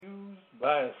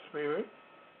by a spirit?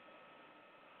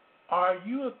 Are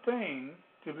you a thing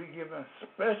to be given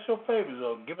special favors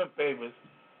or given favors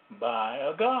by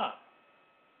a God?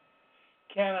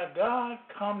 Can a God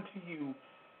come to you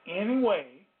anyway,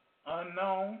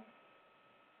 unknown?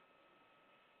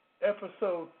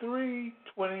 Episode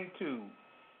 322,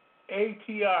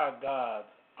 ATR Gods,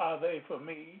 Are They For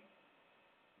Me?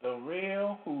 The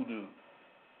Real Hoodoo.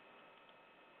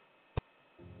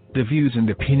 The views and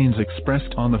opinions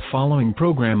expressed on the following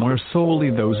program are solely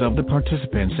those of the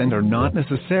participants and are not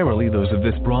necessarily those of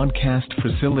this broadcast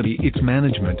facility, its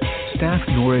management, staff,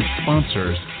 nor its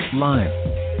sponsors. Live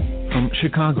from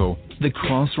Chicago, the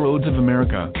crossroads of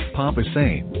America, Papa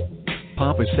Say.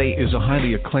 Papa Say is a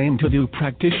highly acclaimed Hoodoo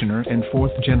practitioner and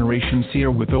fourth-generation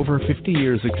seer with over 50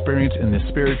 years' experience in the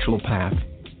spiritual path,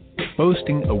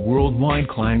 boasting a worldwide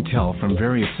clientele from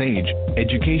various age,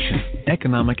 education,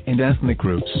 economic, and ethnic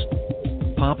groups.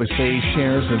 Papa Say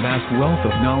shares a vast wealth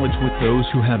of knowledge with those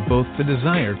who have both the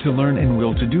desire to learn and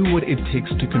will to do what it takes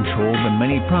to control the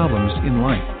many problems in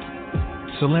life.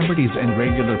 Celebrities and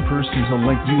regular persons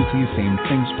alike use these same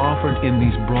things offered in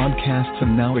these broadcasts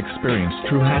and now experience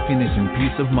true happiness and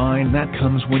peace of mind that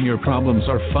comes when your problems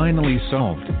are finally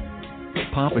solved.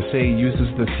 Papa Say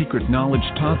uses the secret knowledge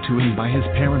taught to him by his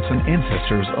parents and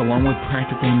ancestors, along with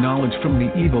practical knowledge from the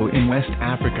Igbo in West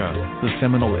Africa, the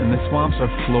Seminole in the swamps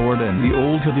of Florida, and the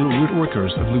old Hoodoo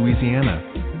rootworkers of Louisiana.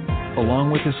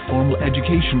 Along with his formal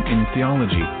education in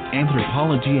theology,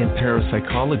 anthropology, and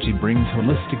parapsychology, brings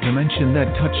holistic dimension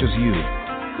that touches you,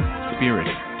 spirit,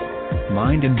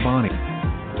 mind, and body.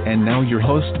 And now your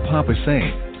host, Papa Say.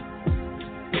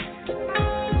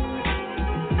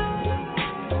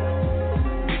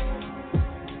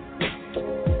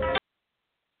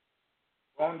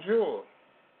 Bonjour.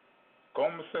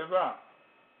 Comment ça va?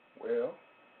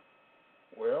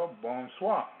 Well,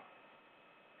 bonsoir.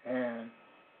 And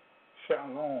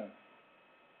shalom.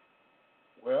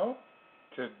 Well,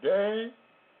 today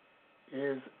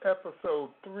is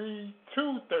episode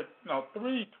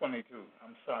 322.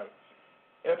 I'm sorry.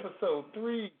 Episode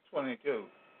 322.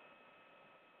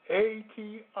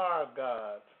 ATR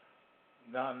Gods.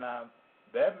 Now,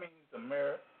 that means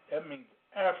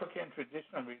African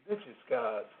traditional religious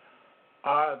gods.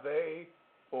 Are they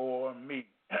for me?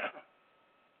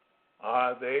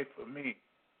 Are they for me?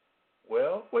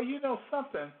 Well, you know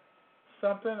something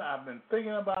I've been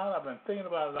thinking about. I've been thinking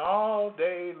about it all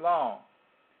day long.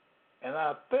 And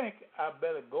I think I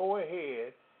better go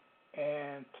ahead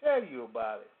and tell you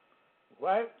about it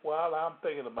right while I'm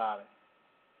thinking about it.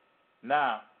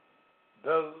 Now,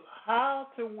 the how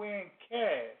to win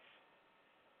cash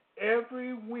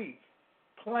every week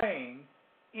playing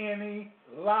any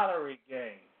lottery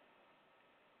game.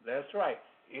 That's right.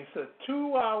 It's a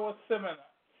 2-hour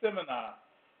seminar,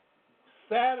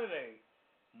 Saturday,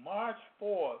 March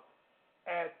 4th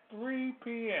at 3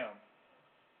 p.m.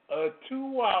 A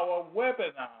 2-hour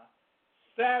webinar,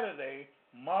 Saturday,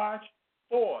 March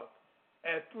 4th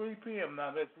at 3 p.m.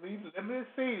 Now, let's leave limited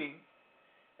seating,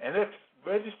 and its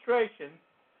registration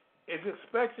is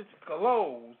expected to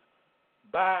close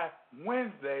by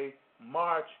Wednesday,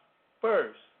 March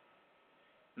 1st.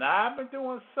 Now, I've been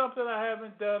doing something I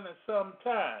haven't done in some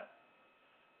time.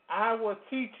 I will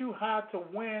teach you how to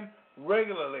win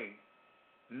regularly,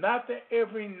 not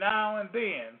every now and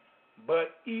then,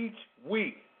 but each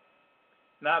week.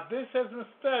 Now, this has been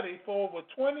studied for over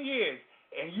 20 years,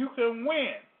 and you can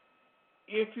win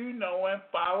if you know and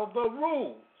follow the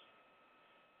rules.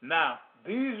 Now,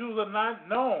 these rules are not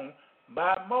known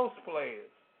by most players.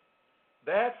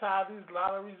 That's how these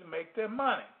lotteries make their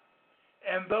money.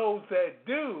 And those that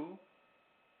do,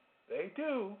 ain't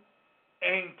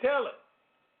tell it,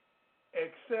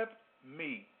 except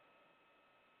me.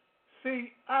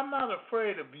 See, I'm not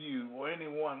afraid of you or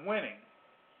anyone winning,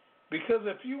 because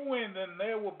if you win, then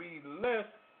there will be less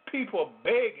people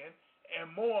begging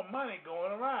and more money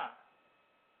going around.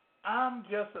 I'm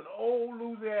just an old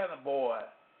Louisiana boy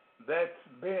that's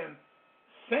been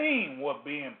seeing what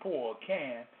being poor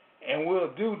can and will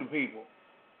do to people.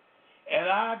 And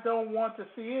I don't want to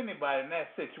see anybody in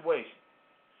that situation.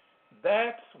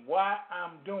 That's why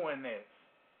I'm doing this.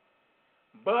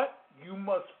 But you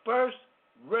must first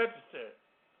register,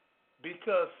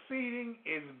 because seating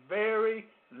is very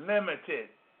limited.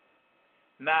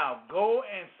 Now go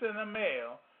and send a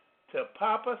mail to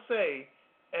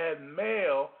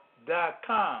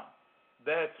papasay@mail.com.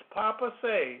 That's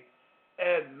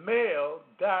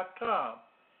papasay@mail.com.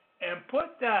 And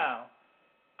put down,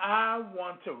 I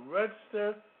want to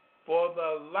register for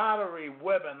the lottery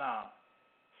webinar.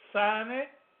 Sign it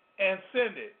and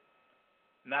send it.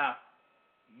 Now,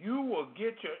 you will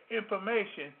get your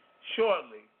information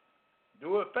shortly.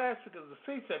 Do it fast because the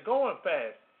seats are going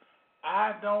fast.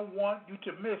 I don't want you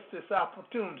to miss this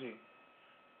opportunity.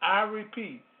 I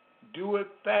repeat, do it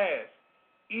fast,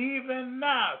 even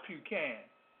now if you can.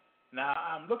 Now,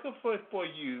 I'm looking for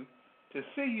you to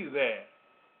see you there.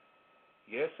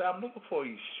 Yes, I'm looking for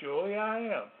you. Surely I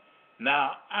am.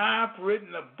 Now, I've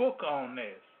written a book on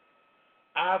this.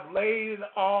 I've laid it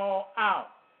all out.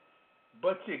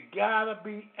 But you got to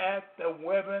be at the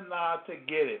webinar to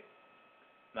get it.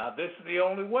 Now, this is the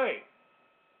only way.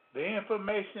 The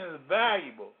information is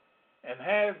valuable and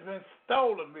has been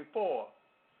stolen before.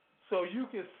 So you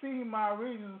can see my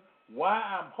reasons why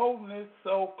I'm holding it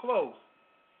so close.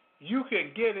 You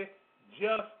can get it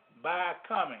just by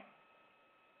coming.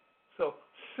 So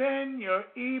send your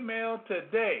email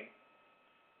today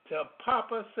to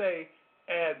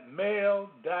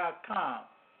papasay@mail.com.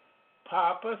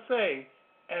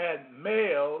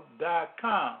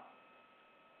 papasay@mail.com.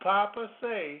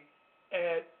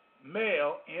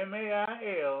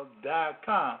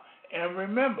 papasay@mail.com. And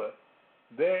remember,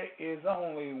 there is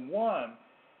only one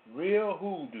Real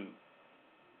Hoodoo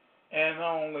and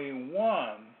only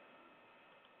one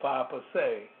Papa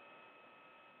Say.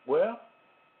 Well,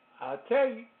 I'll tell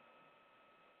you,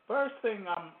 first thing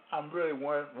I'm really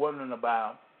wondering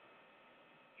about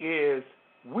is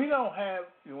we don't have,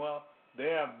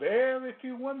 there are very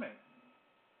few women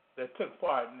that took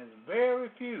part, and there's very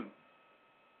few.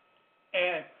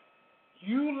 And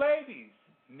you ladies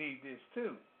need this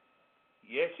too.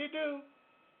 Yes, you do.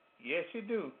 Yes, you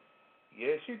do.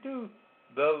 Yes, you do.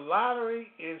 The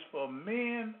lottery is for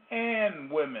men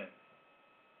and women.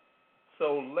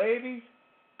 So, ladies,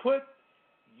 put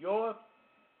yourself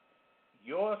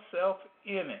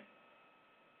in it.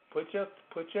 Put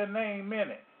your name in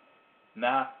it.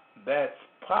 Now, that's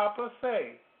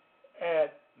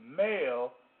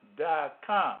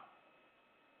papasay@mail.com.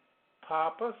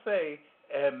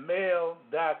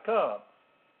 papasay@mail.com.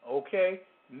 Okay?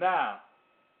 Now,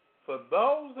 for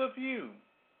those of you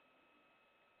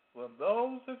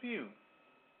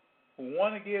who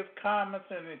want to give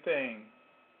comments or anything,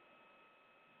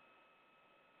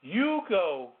 you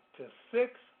go to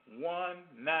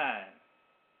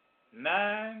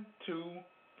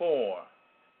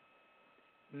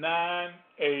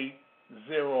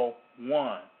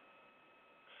 619-924-9801.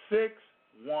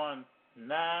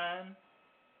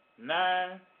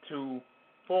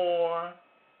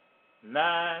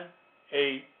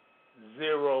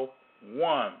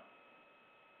 619-924-9801.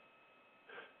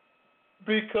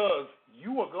 Because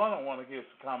you are going to want to give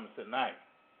some comments tonight.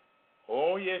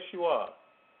 Oh, yes, you are.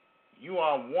 You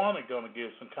are going to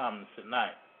give some comments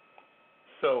tonight.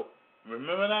 So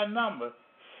remember that number,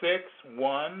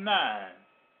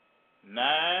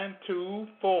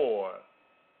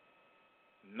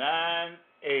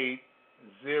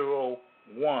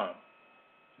 619-924-9801.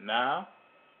 Now,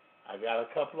 I got a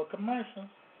couple of commercials.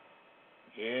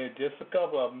 Yeah, just a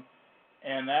couple of them.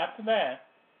 And after that,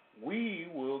 we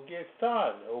will get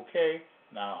started, okay?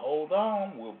 Now, hold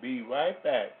on. We'll be right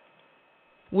back.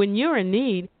 When you're in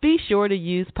need, be sure to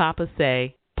use Papa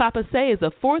Say. Papa Say is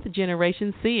a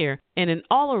fourth-generation seer and an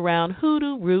all-around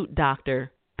hoodoo root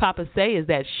doctor. Papa Say is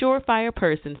that surefire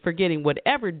person for getting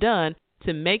whatever done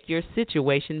to make your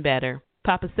situation better.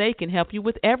 Papa Say can help you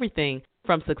with everything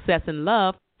from success in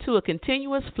love to a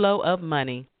continuous flow of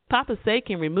money. Papa Say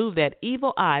can remove that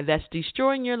evil eye that's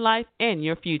destroying your life and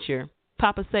your future.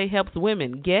 Papa Say helps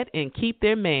women get and keep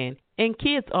their man and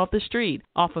kids off the street,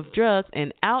 off of drugs,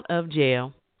 and out of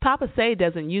jail. Papa Say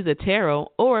doesn't use a tarot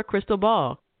or a crystal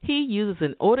ball. He uses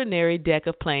an ordinary deck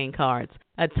of playing cards,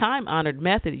 a time-honored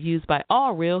method used by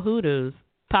all real hoodoos.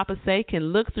 Papa Say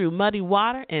can look through muddy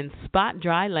water and spot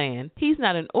dry land. He's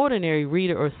not an ordinary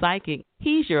reader or psychic.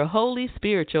 He's your holy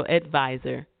spiritual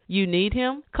advisor. You need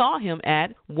him? Call him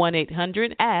at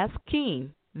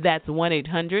 1-800-ASK-KEEN. That's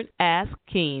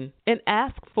 1-800-ASK-KEEN. And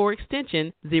ask for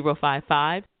extension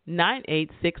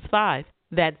 055-9865.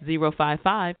 That's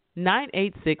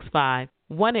 055-9865.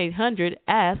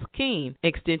 1-800-ASK-KEEN.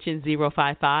 Extension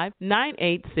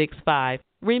 055-9865.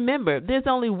 Remember, there's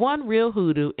only one Real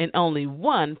Hoodoo and only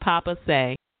one Papa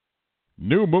Say.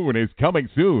 New Moon is coming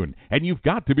soon, and you've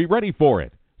got to be ready for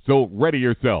it. So ready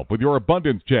yourself with your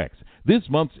abundance checks, this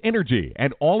month's energy,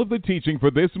 and all of the teaching for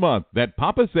this month that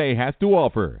Papa Say has to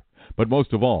offer. But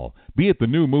most of all, be at the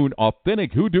New Moon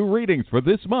Authentic Hoodoo Readings for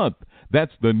this month.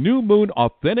 That's the New Moon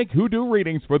Authentic Hoodoo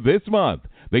Readings for this month.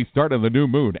 They start on the new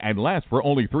moon and last for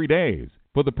only 3 days.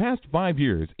 For the past 5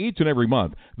 years, each and every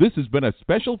month, this has been a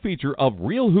special feature of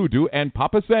Real Hoodoo and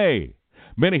Papa Say.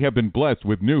 Many have been blessed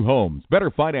with new homes,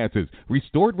 better finances,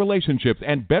 restored relationships,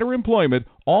 and better employment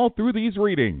all through these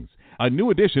readings. A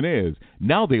new addition is,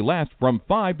 now they last from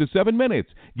 5 to 7 minutes,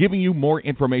 giving you more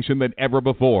information than ever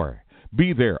before.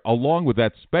 Be there along with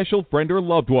that special friend or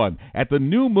loved one at the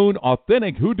New Moon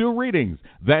Authentic Hoodoo Readings.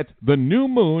 That's the New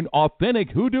Moon Authentic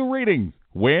Hoodoo Readings.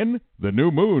 When? The new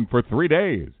moon for 3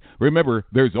 days. Remember,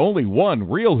 there's only one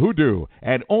Real Hoodoo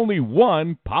and only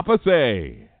one Papa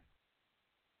Say.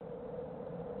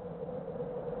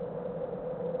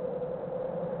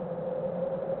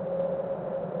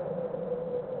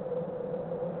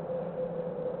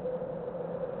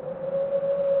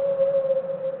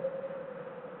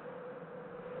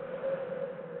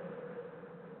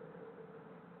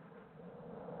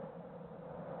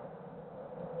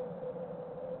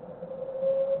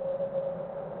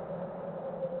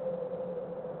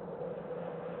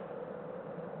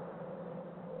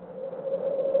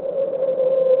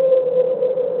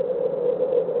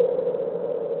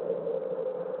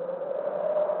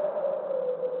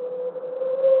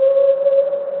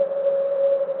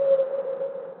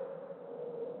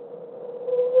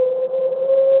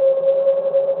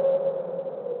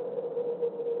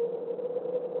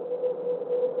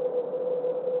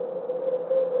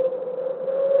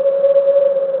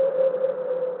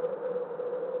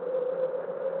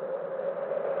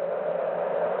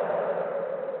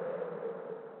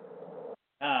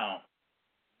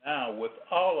 Now, with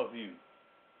all of you,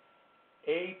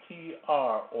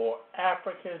 ATR, or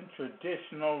African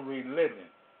Traditional Religion.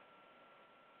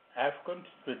 African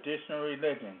Traditional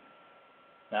Religion.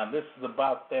 Now, this is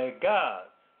about their gods.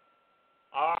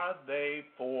 Are they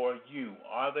for you?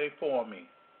 Are they for me?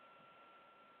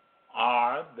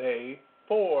 Are they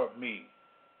for me?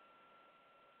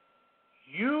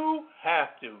 You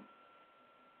have to.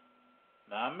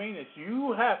 Now, I mean this.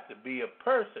 You have to be a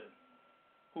person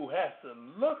who has to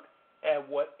look at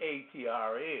what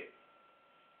ATR is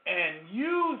and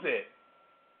use it.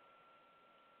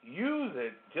 Use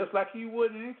it just like you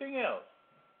would anything else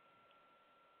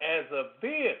as a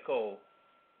vehicle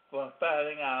for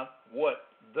finding out what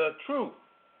the truth.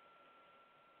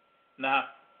 Now,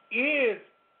 is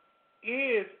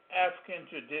African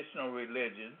traditional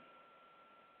religion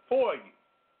for you?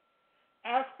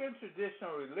 African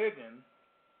traditional religion,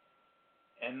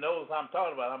 and those I'm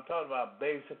talking about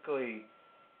basically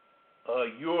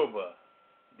Yoruba,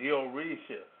 the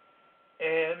Orisha,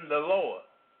 and the Loa.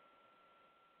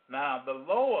 Now, the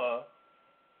Loa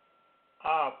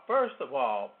are, first of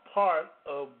all, part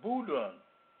of Voodoo.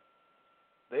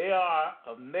 They are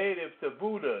native to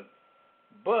Voodoo,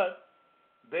 but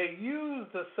they use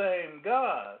the same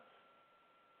gods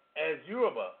as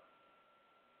Yoruba.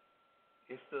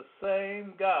 It's the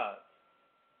same gods.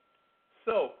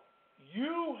 So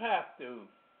you have to,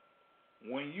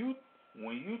 when you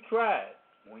try it,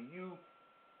 when you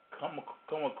come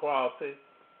across it,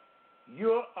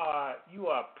 you're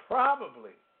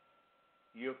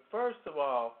first of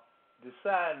all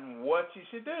deciding what you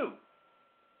should do.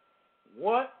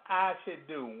 What I should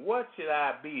do. What should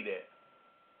I be there?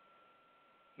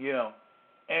 You know,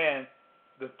 and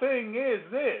the thing is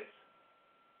this.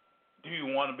 Do you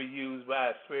want to be used by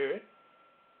a spirit?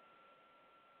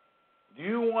 Do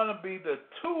you want to be the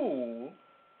tool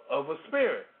of a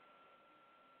spirit?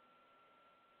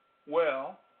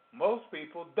 Well, most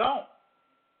people don't.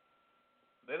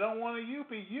 They don't want to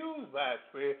be used by a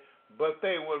spirit, but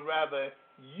they would rather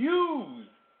use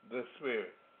the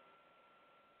spirit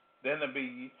than to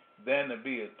be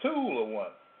a tool of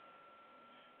one.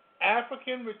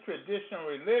 African traditional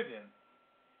religion,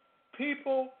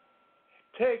 people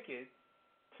take it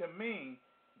to mean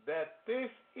that this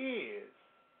is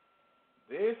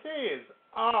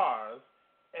ours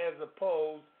as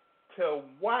opposed to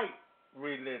white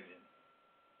religion.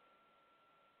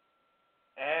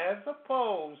 As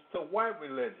opposed to white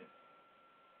religion.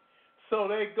 So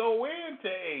they go into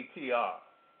ATR.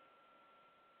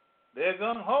 They're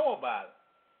gung-ho about it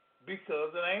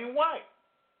because it ain't white.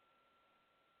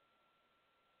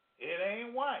 It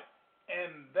ain't white.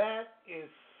 And that is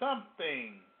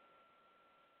something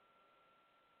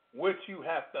which you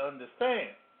have to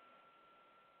understand.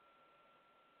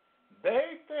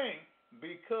 They think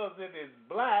because it is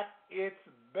black, it's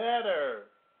better.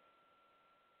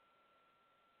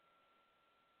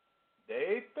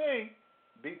 They think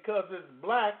because it's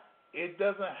black, it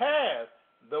doesn't have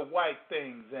the white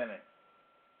things in it.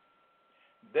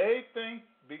 They think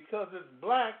because it's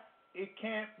black, it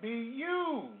can't be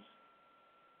used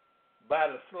by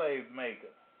the slave maker.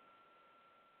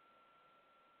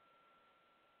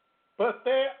 But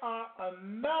there are a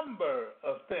number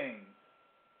of things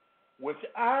which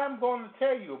I'm going to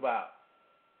tell you about,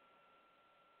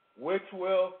 which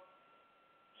will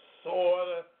sort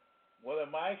of, well, it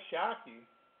might shock you,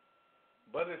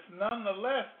 but it's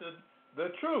nonetheless the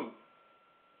truth.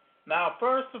 Now,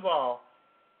 first of all,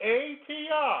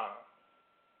 ATR,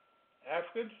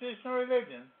 African Traditional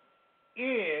Religion,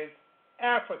 is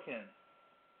African.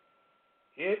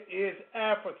 It is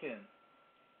African.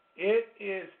 It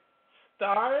is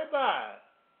started by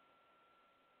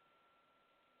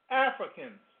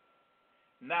Africans.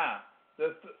 Now,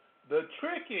 the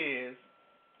trick is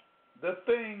the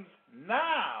things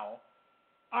now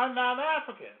are not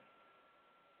African.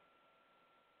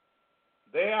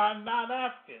 They are not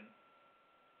African.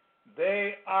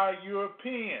 They are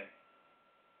European.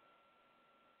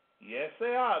 Yes,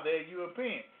 they are. They're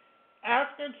European.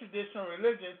 African traditional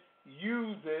religion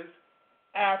uses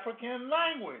African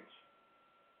language.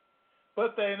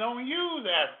 But they don't use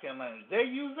African language. They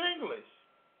use English.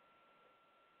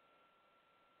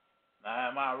 Now,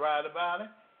 am I right about it?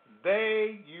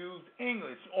 They use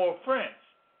English or French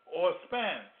or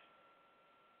Spanish.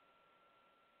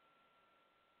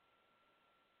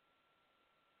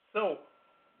 So,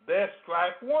 that's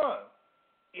strike one.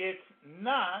 It's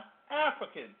not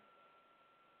African.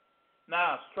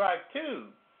 Now, strike two.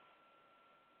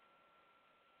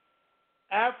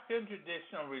 African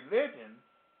traditional religion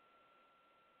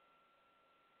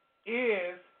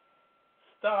is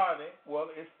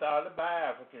it started by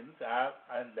Africans.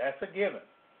 That's a given.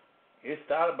 It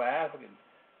started by Africans.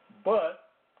 But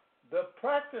the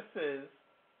practices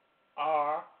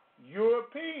are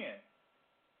European.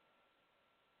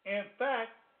 In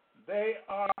fact, they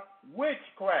are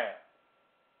witchcraft.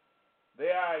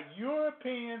 They are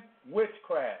European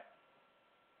witchcraft.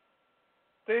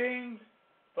 Things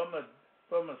from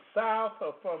the south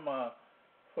or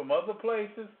from other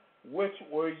places which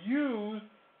were used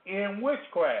in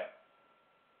witchcraft.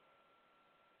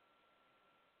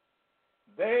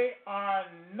 They are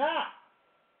not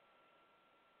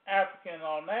African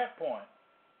on that point.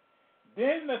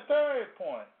 Then the third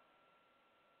point.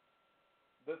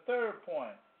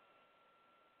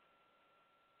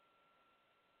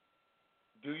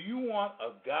 Do you want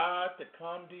a God to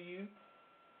come to you?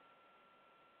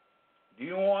 Do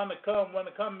you want to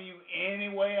come to you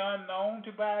anyway unknown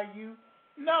to by you?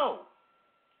 No.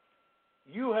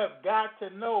 You have got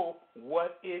to know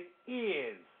what it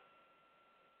is.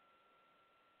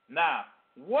 Now,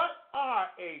 what are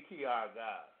ATR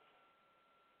gods?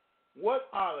 What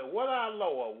are they? What are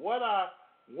Loa? What are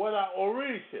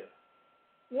Orisha?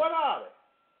 What are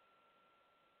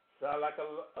they? Sound like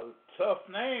a tough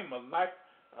name,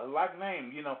 a like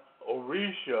name,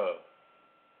 Orisha.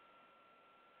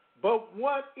 But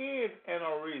what is an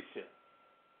Orisha?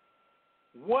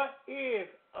 What is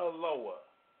a Loa?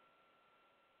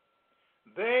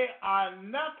 They are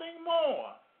nothing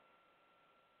more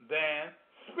than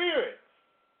spirits.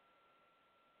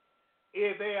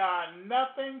 They are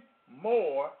nothing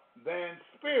more than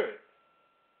spirits.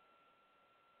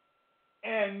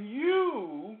 And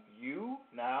you,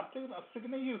 now I'm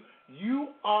speaking to you, you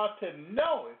ought to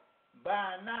know it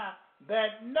by now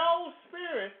that no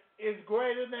spirit is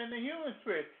greater than the human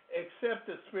spirit except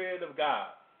the Spirit of God.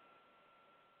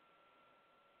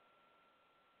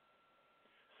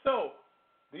 So,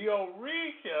 the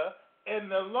Orisha and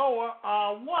the Loa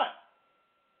are what?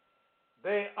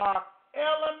 They are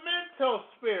elemental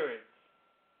spirits.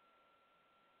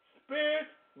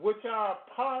 Spirits which are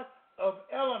a part of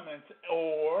elements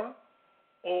or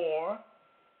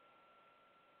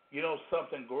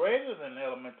something greater than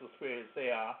elemental spirits they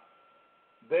are.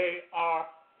 They are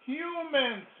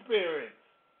human spirits.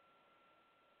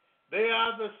 They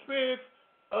are the spirits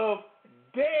of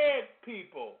dead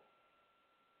people.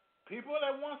 People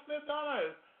that once lived on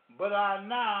earth but are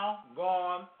now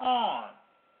gone on.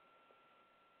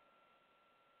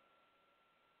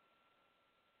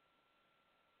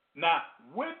 Now,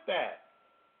 with that,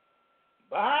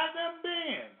 by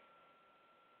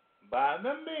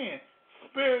them being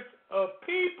spirits of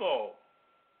people,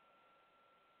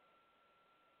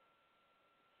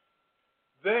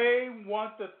 they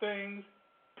want the things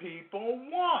people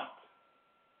want.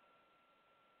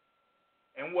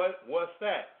 And what's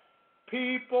that?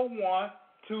 People want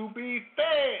to be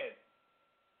fed.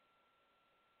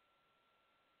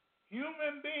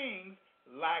 Human beings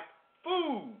like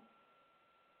food.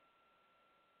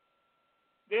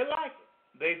 They like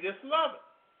it. They just love it.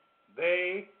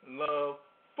 They love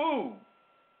food.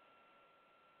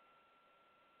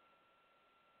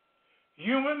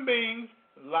 Human beings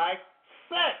like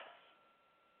sex.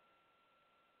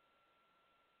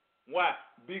 Why?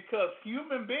 Because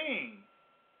human beings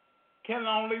can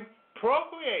only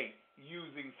procreate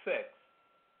using sex.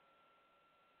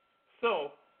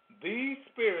 So, these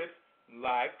spirits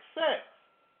like sex.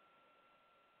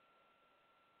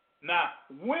 Now,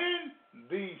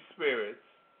 these spirits,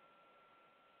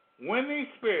 when these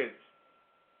spirits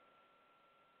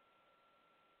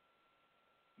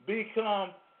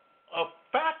become a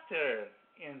factor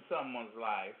in someone's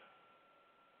life,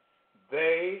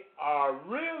 they are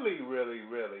really, really,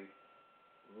 really,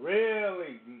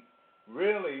 really,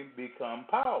 really become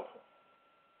powerful.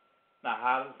 Now,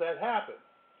 how does that happen?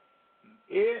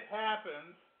 It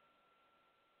happens,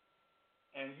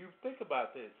 and you think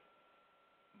about this,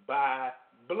 by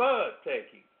blood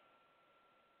taking.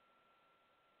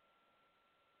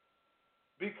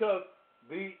 Because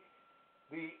the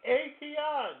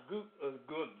ATR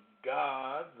good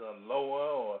gods, or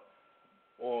Loa,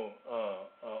 or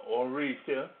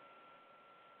Orisha,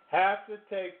 have to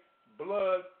take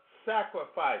blood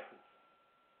sacrifices.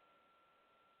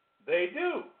 They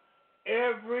do.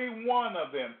 Every one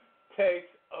of them takes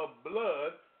a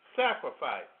blood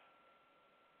sacrifice.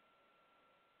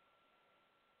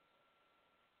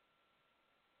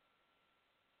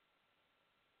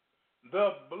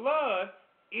 The blood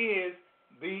is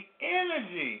the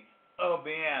energy of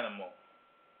the animal.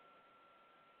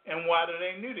 And why do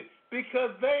they need it?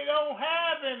 Because they don't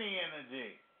have any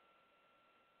energy.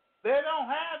 They don't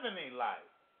have any life.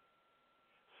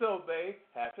 So they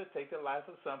have to take the life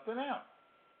of something else.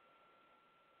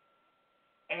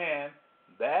 And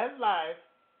that life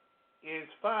is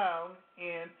found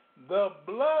in the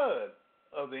blood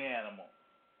of the animal.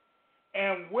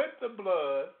 And with the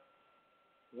blood,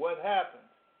 what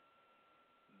happens?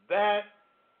 That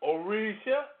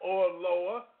Orisha or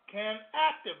Loa can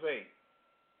activate.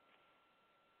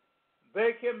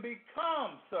 They can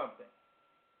become something.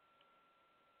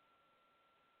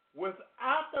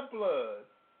 Without the blood,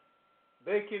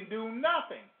 they can do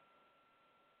nothing.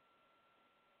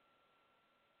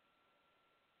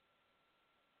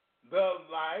 The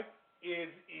life is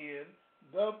in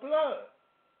the blood.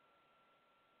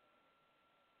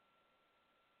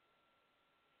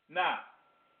 Now,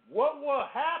 what will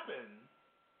happen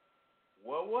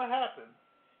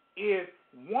is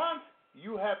once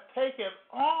you have taken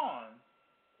on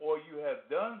or you have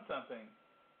done something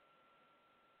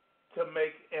to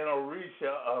make an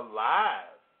Orisha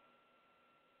alive,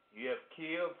 you have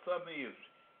killed something,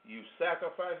 you've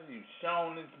sacrificed it, you've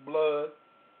shown its blood,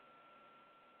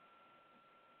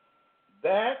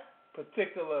 that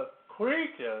particular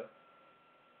creature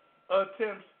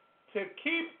attempts to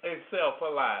keep itself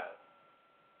alive.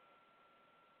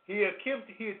 He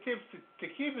attempts to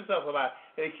keep himself alive,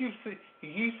 and he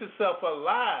keeps himself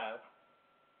alive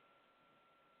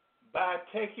by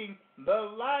taking the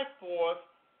life force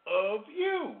of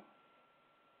you.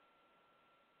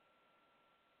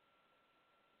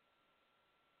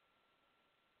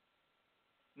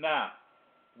 Now,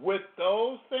 with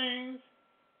those things,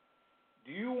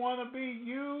 do you want to be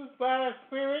used by a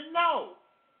spirit? No.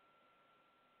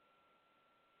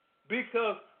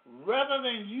 Because rather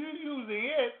than you using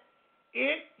it,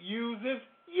 it uses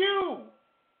you.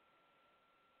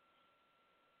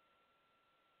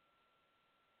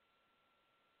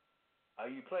 Are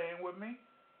you playing with me?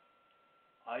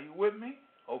 Are you with me?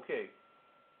 Okay.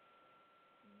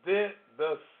 The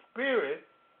spirit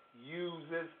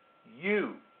uses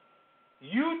you.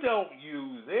 You don't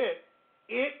use it.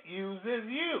 It uses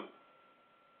you.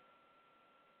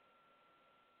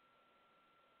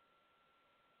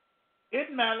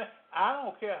 It matters. I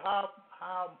don't care how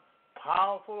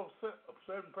powerful a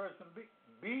certain person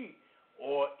be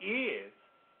or is.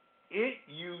 It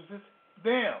uses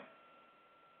them.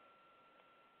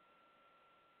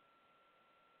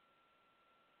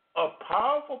 A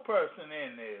powerful person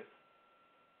in this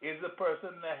is a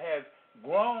person that has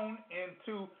grown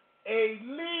into a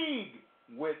league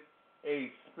with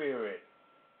a spirit.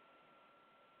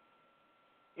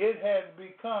 It has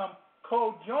become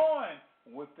co-joined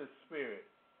with the spirit.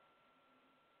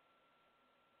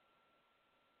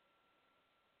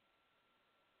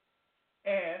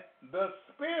 And the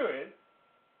spirit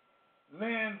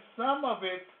lends some of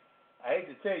its, I hate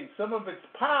to tell you, some of its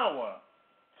power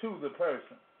to the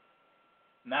person.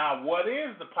 Now, what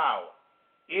is the power?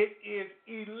 It is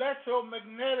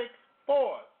electromagnetic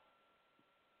force.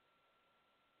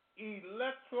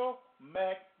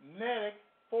 Electromagnetic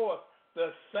force.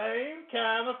 The same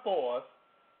kind of force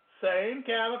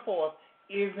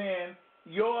is in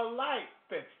your light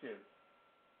fixtures.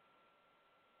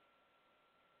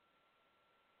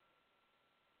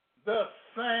 The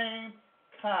same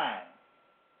kind.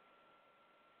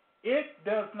 It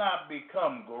does not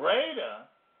become greater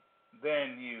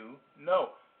than you. No.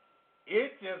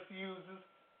 It just uses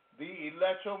the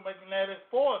electromagnetic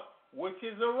force which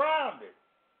is around it.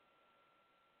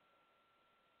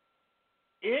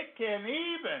 It can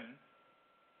even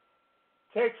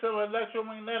take some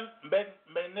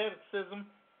electromagnetism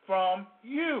from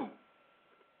you.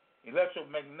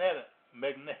 Electromagnetism.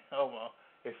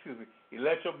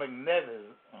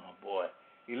 Oh boy,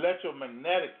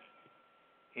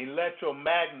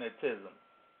 electromagnetism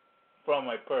from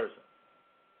a person.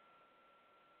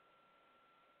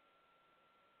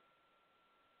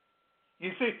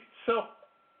 You see, so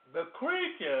the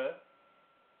creature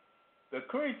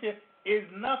is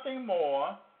nothing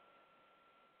more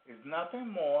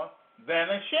than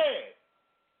a shed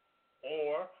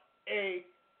or a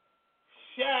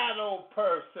shadow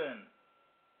person.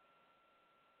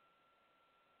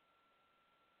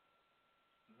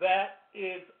 That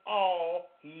is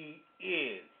all he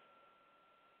is.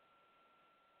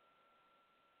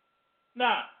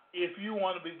 Now, if you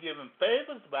want to be given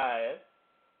favors by it,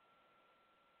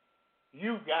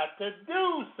 you've got to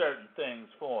do certain things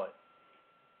for it.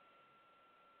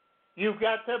 You've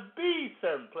got to be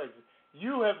certain places.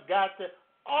 You have got to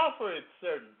offer it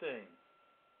certain things.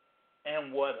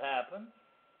 And what happens?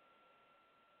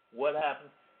 What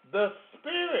happens? The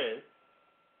spirit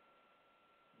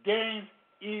gains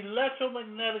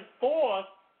electromagnetic force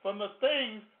from the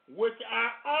things which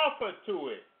are offered to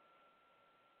it.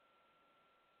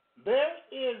 There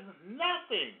is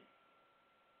nothing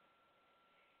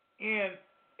in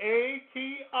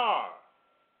ATR,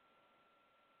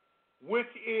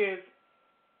 which is,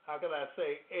 how can I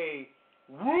say, a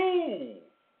rule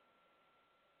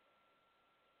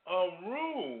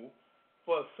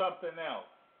for something else,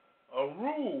 a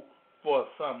rule for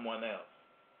someone else.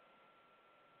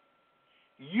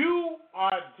 You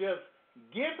are just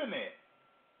given it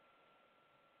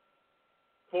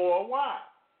for a while.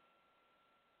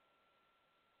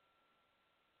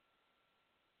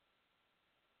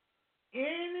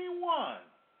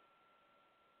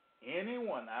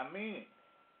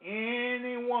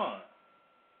 Anyone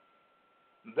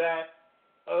that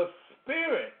a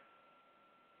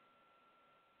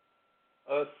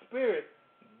spirit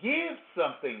gives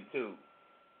something to,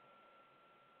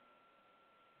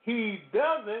 he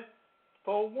does it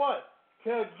for what?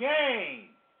 To gain.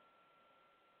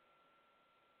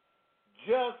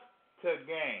 Just to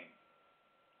gain.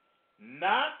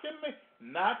 Not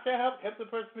to help the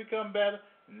person become better,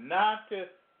 not to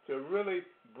really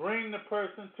bring the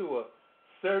person to a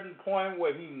certain point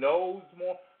where he knows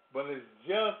more, but it's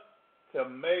just to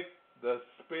make the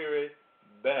spirit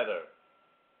better.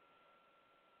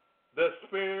 The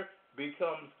spirit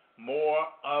becomes more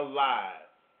alive.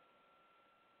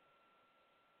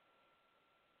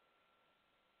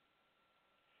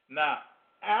 Now,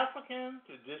 African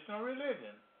traditional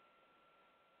religion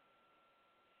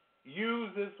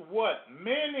uses what?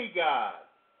 Many gods.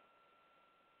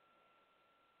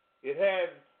 It has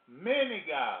many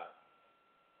gods.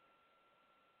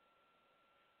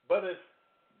 But it's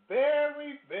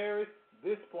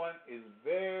this point is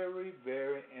very,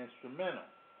 very instrumental.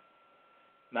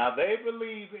 Now, they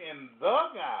believe in the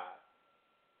God,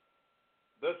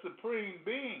 the supreme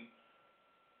being,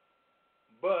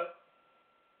 but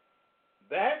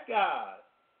that God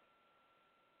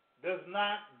does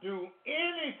not do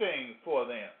anything for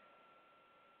them.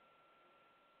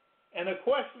 And the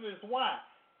question is why?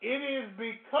 It is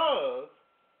because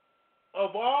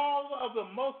of all of the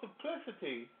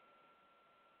multiplicity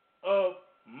of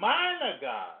minor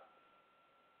gods.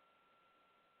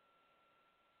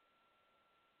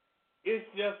 It's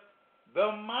just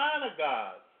the minor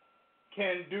gods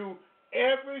can do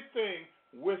everything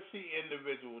which the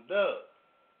individual does.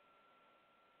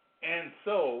 And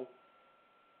so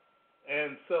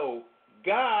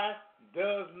God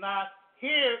does not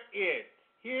hear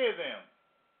them.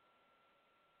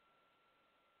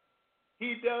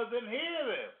 He doesn't hear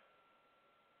them.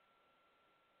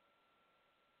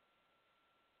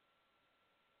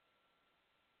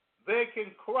 They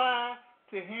can cry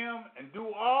to him and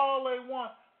do all they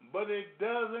want, but he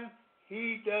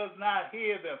does not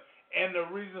hear them. And the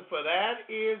reason for that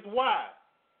is why?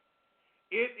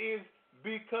 It is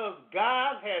because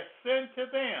God has sent to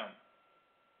them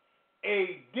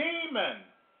a demon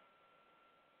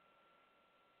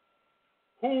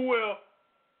who will,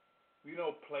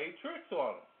 play tricks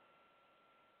on them.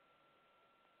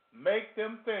 Make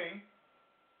them think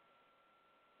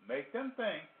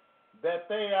that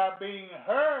they are being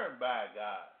heard by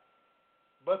God.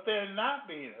 But they're not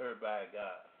being heard by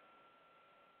God.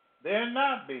 They're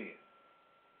not being.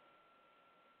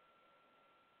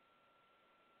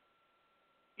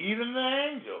 Even the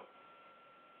angel.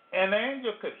 An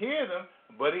angel could hear them,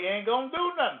 but he ain't going to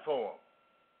do nothing for them.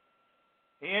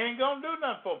 He ain't going to do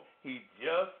nothing for them. He's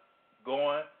just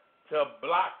going to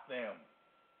block them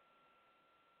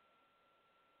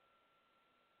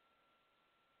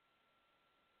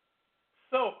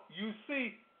So you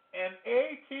see an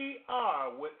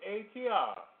ATR,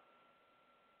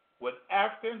 with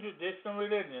African traditional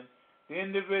religion, the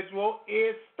individual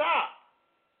is stopped.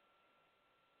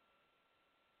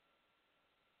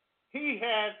 He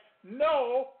has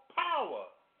no power.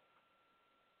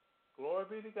 Glory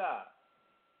be to God.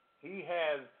 He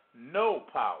has no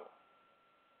power.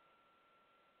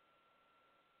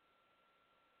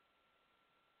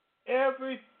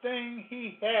 Everything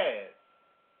he has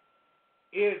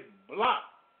is blocked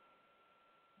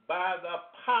by the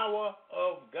power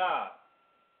of God.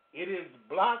 It is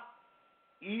blocked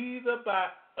either by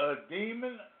a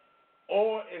demon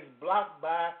or is blocked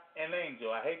by an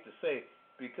angel. I hate to say it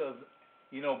because,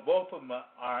 both of them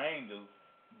are angels,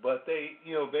 but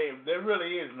there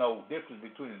really is no difference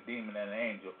between a demon and an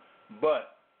angel.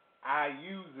 But I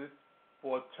use it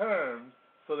for terms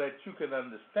so that you can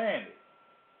understand it.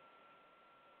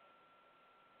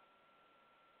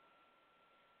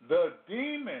 The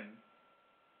demons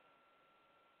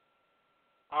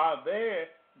are there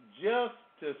just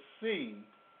to see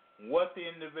what the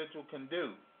individual can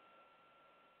do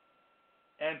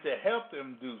and to help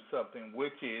them do something,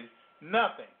 which is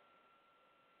nothing.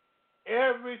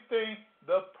 Everything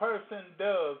the person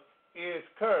does is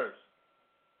cursed.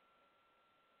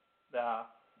 Now,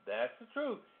 that's the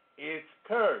truth. It's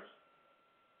cursed.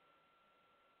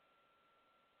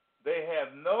 They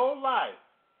have no life.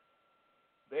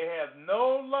 They have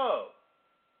no love.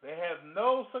 They have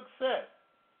no success.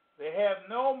 They have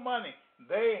no money.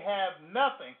 They have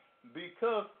nothing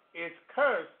because it's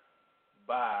cursed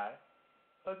by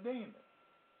a demon.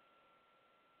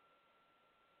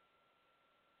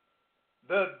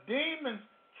 The demons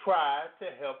try to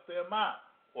help them out.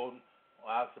 Or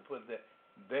I suppose that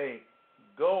they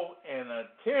go and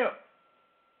attempt.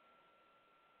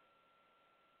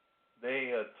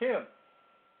 They attempt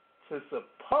to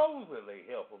supposedly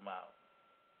help them out.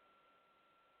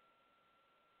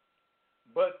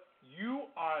 But you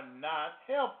are not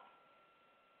helped.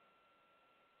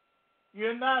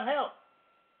 You're not helped.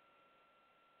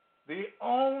 The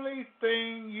only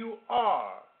thing you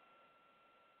are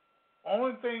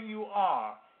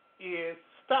is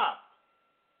stopped.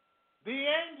 The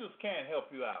angels can't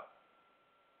help you out.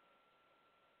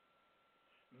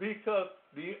 Because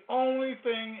the only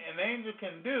thing an angel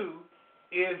can do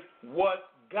is what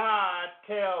God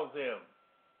tells him.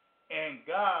 And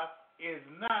God is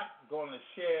not going to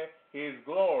share his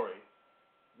glory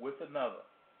with another.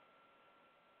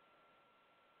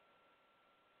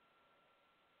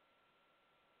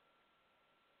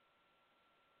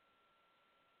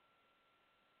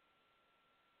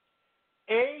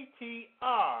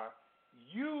 ATR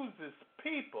uses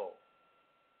people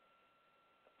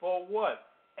for what?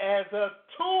 As a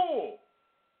tool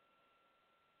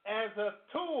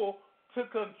to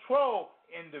control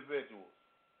individuals.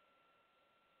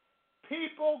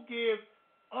 People give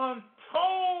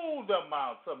untold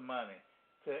amounts of money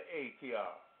to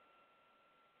ATR.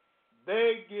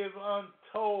 They give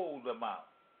untold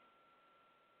amounts.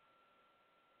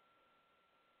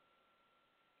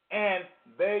 And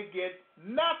they get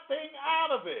nothing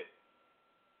out of it.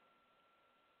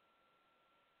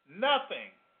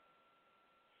 Nothing.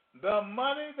 The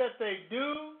money that they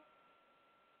do,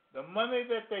 the money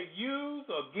that they use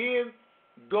or give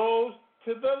goes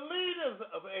to the leaders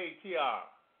of ATR.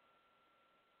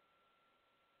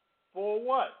 For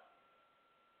what?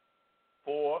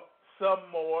 For some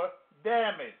more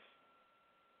damage.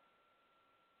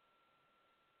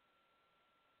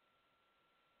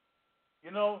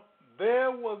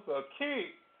 There was a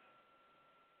king.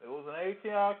 There was an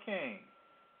ATR king,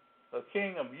 a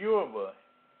king of Yoruba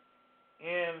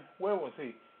where was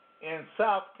he? In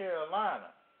South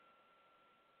Carolina.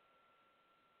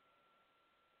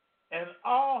 And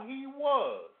all he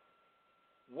was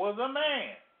a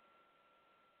man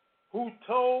who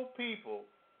told people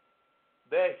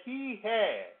that he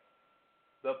had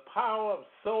the power of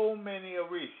so many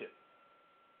Orishas.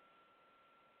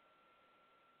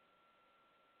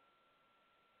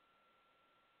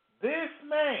 This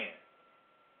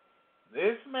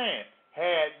man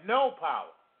had no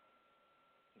power.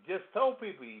 He just told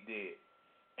people he did.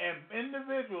 And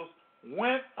individuals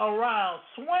went around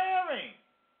swearing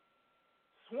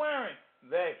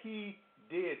that he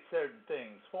did certain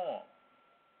things for them.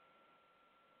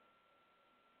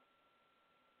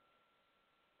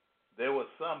 There were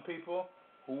some people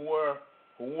who were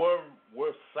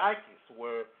psychics,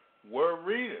 were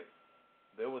readers.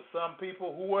 There were some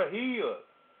people who were healers.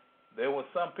 There were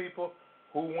some people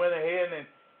who went ahead and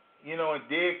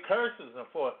did curses and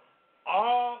forth.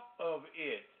 All of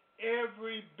it,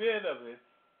 every bit of it,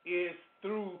 is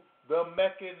through the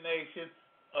machination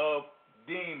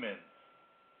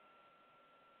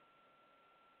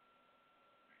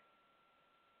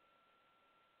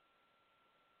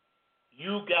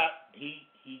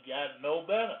got no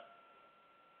better.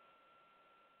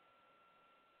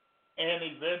 And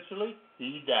eventually,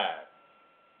 he died.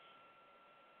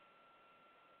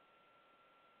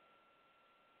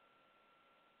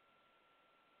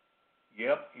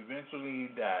 Yep, eventually he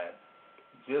died.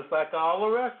 Just like all the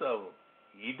rest of them.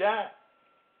 He died.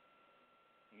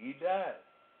 He died.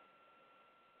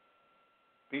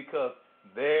 Because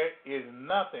there is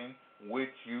nothing which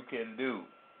you can do.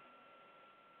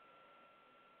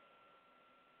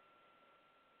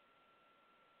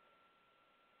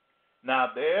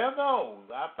 Now there are those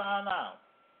I found out.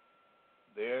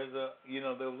 There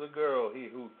was a girl here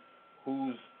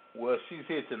she's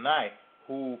here tonight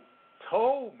who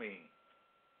told me,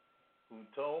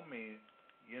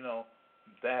 you know,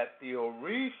 that the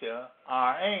Orisha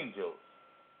are angels.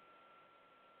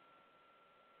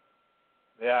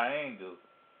 They are angels.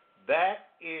 That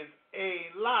is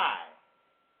a lie.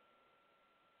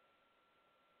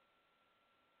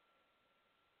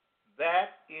 That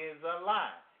is a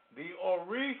lie. The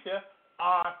Orisha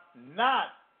are not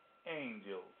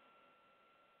angels.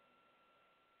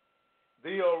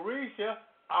 The Orisha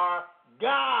are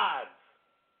gods.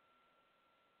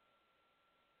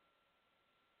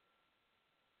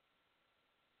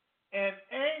 An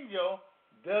angel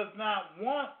does not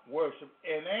want worship.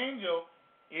 An angel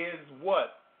is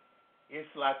what?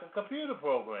 It's like a computer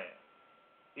program.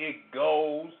 It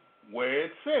goes where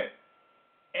it's sent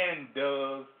and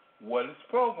does what it's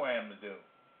programmed to do.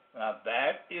 Now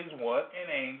that is what an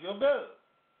angel does.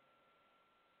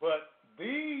 But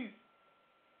these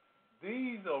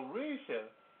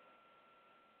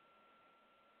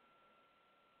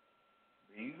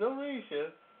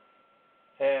Orishas,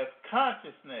 have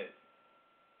consciousness.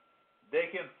 They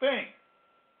can think.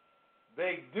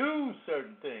 They do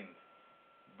certain things.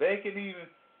 They can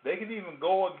even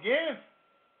go against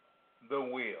the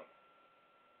will.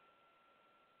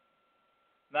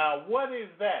 Now, what is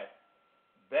that?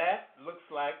 That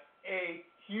looks like a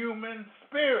human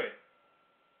spirit.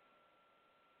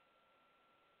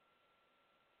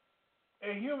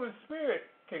 A human spirit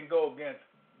can go against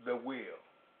the will.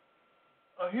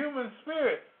 A human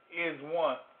spirit is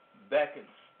one that can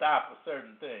stop a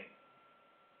certain thing.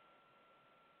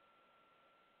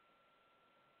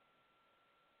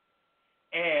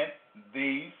 And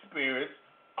these spirits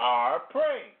are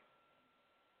praised.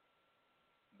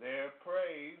 They're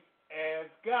praised as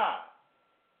God.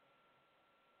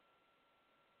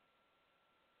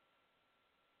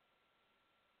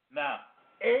 Now,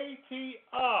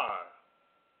 ATR,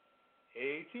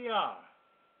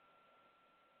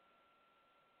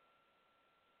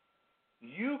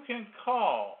 you can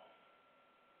call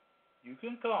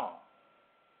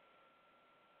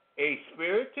a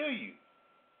spirit to you.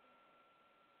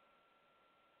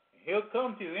 He'll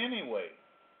come to you anyway.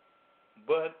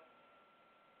 But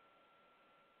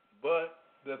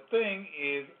the thing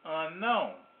is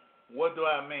unknown. What do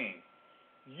I mean?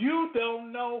 You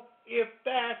don't know if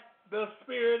that's the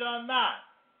spirit or not.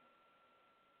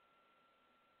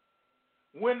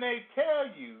 When they tell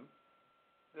you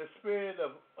the spirit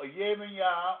of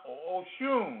Yemaya or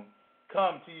Oshun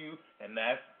come to you, and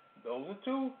those are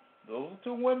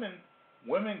two women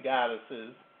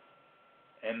goddesses,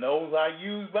 and those are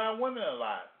used by women a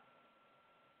lot.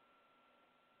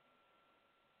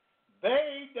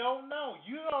 They don't know.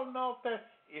 You don't know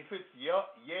if it's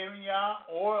Yemaya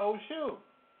or Oshun.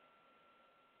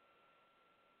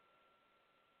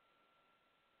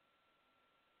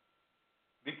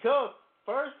 Because,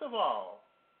 first of all,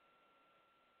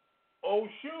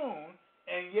 Oshun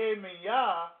and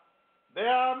Yemaya, there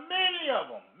are many of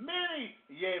them, many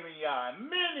Yemaya and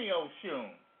many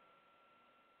Oshun.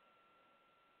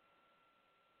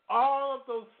 All of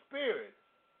those spirits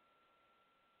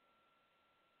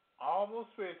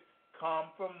come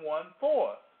from one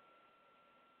force,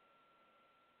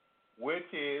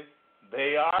 which is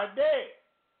they are dead.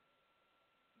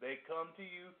 They come to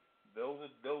you. Those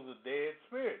are dead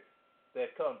spirits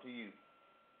that come to you,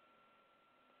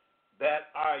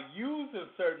 that are using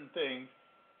certain things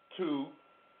to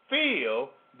feel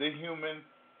the human,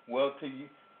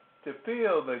 to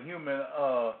feel the human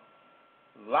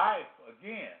life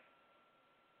again.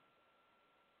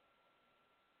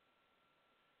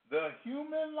 The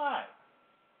human life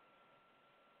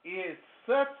is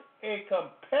such a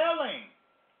compelling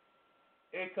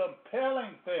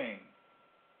thing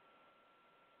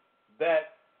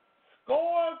that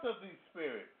scores of these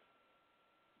spirits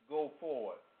go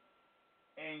forward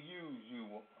and use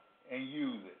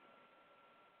it.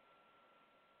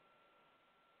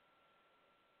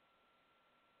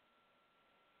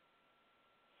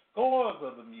 Scores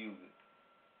of them use it,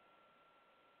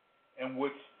 and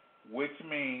which which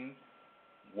means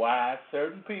why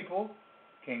certain people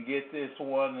can get this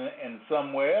one and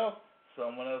somewhere else,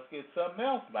 someone else gets something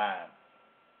else by them.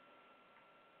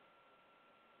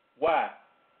 Why?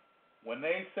 When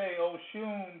they say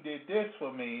Oshun did this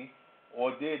for me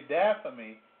or did that for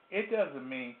me, it doesn't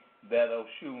mean that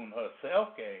Oshun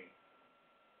herself came.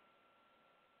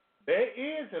 There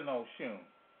is an Oshun.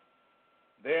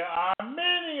 There are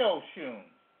many Oshuns.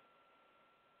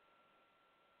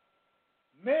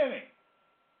 Many.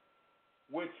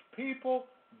 Which people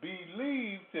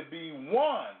believe to be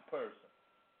one person.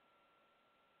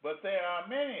 But there are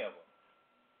many of them.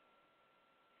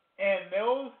 And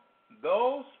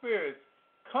those spirits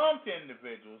come to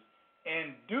individuals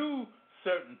and do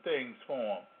certain things for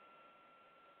them.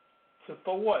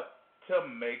 For what? To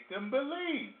make them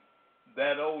believe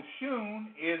that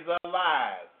Oshun is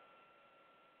alive.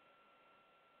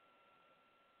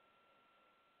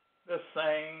 The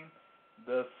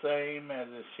same as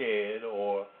a shed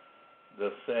or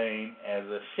the same as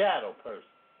a shadow person.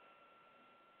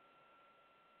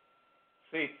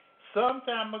 See, some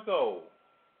time ago,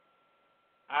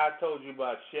 I told you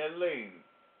about Shetling.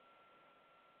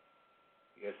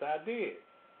 Yes, I did.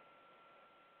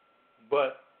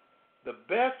 But the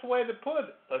best way to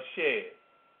put a shed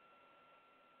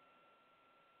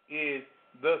is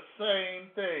the same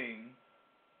thing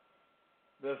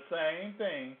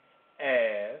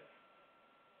as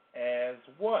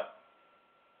what?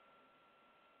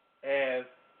 As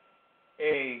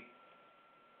a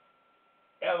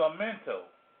elemental.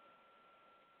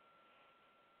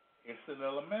 It's an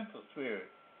elemental spirit.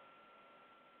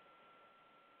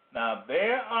 Now,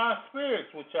 there are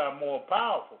spirits which are more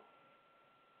powerful.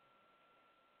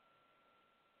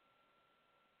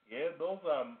 Yeah,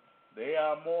 they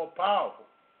are more powerful.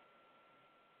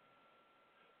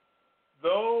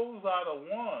 Those are the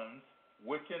ones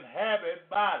which inhabit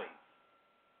bodies.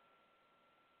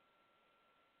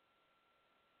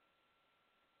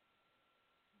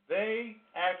 They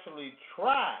actually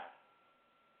try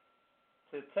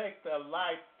to take the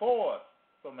life force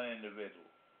from an individual.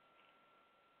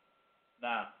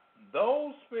 Now,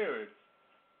 those spirits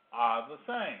are the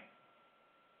same.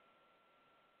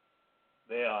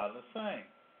 They are the same.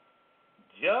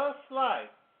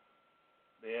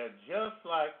 They're just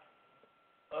like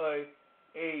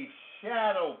a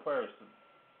shadow person.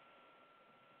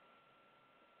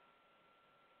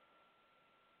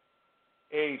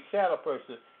 A shadow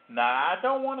person. Now, I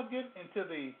don't want to get into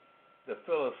the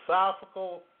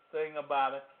philosophical thing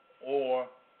about it, or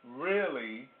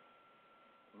really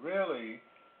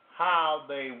how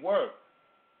they work.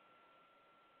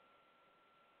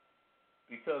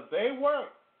 Because they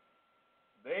work.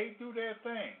 They do their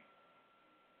thing.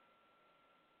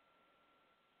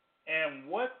 And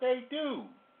what they do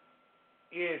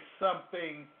is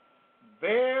something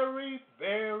very,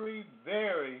 very,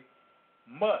 very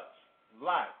much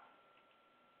like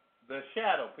the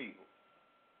shadow people.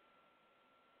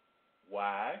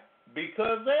 Why?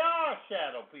 Because they are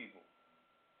shadow people.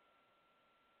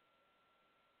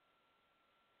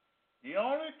 The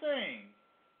only thing,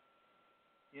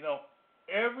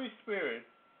 every spirit,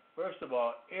 first of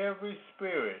all, every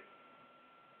spirit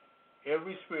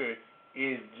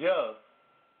is just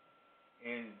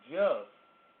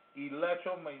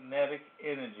electromagnetic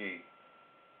energy.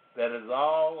 That is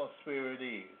all a spirit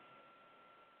is.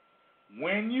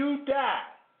 When you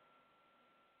die,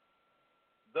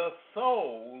 the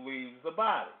soul leaves the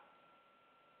body.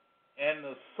 And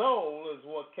the soul is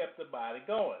what kept the body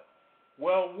going.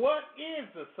 Well, what is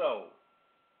the soul?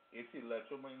 It's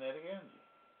electromagnetic energy.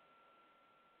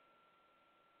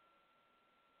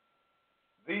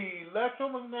 The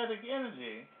electromagnetic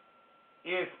energy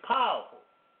is powerful.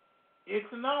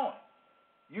 It's known.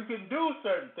 You can do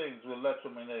certain things with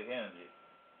electromagnetic energy,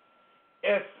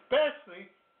 especially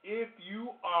if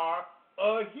you are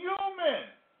a human.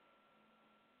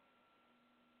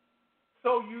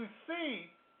 So you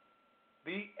see,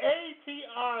 the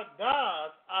ATR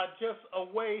gods are just a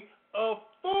way of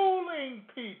fooling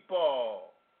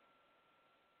people.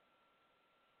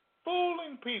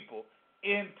 Fooling people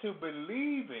into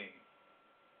believing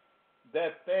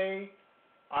that they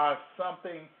are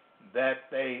something that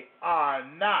they are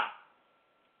not,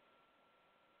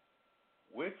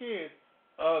 which is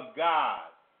a god.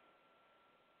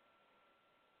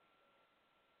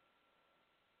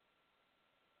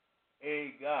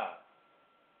 A god.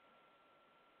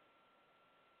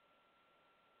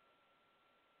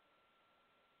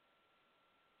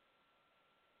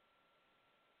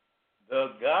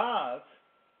 The gods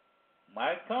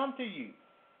might come to you,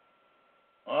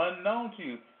 unknown to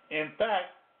you. In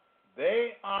fact,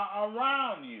 they are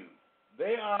around you.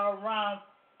 They are around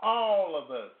all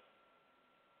of us.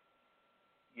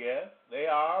 Yes, they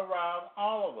are around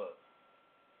all of us.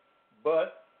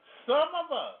 But some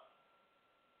of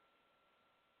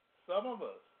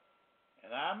us,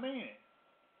 and I mean it,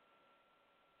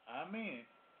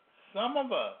 some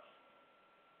of us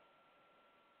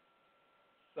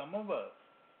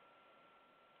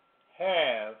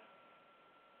have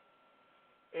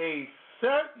a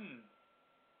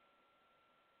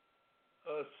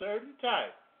certain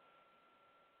type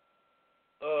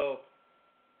of,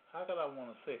 how could I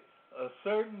want to say, a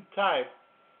certain type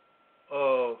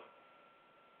of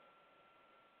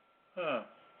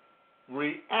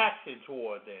reaction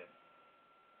toward them.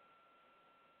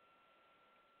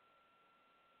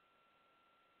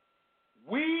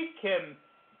 We can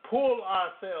pull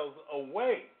ourselves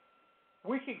away.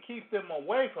 We can keep them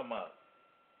away from us.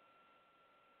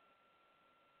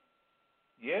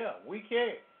 Yeah, we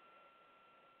can.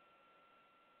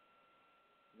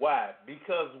 Why?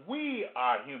 Because we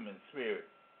are human spirit.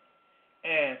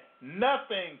 And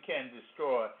nothing can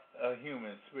destroy a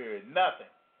human spirit. Nothing.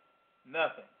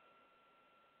 Nothing.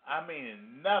 I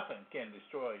mean, nothing can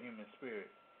destroy a human spirit.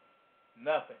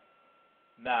 Nothing.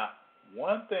 Now,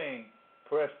 one thing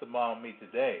pressed upon me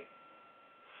today.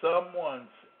 Someone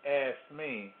asked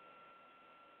me,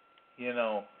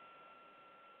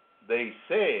 they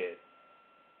said,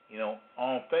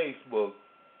 on Facebook,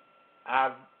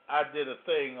 I did a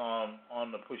thing on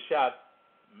the Pushat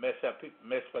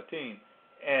Mespatim,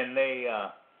 and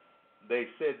they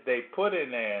said they put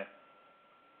in there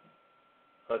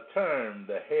a term,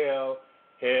 the hell,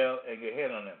 and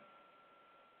Gehenna on them.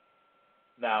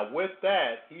 Now with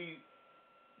that,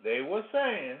 they were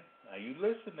saying, now you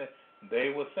listen to, they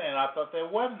were saying, I thought there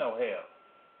wasn't no hell.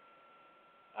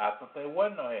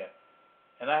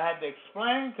 And I had to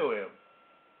explain to him,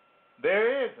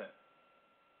 there isn't.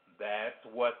 That's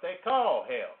what they call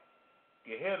hell.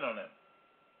 Gehenna on them.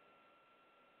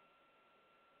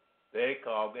 They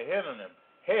call Gehenna on them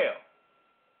hell.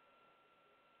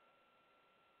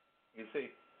 You see,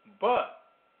 but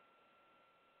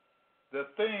the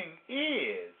thing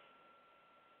is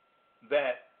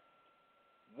that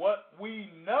what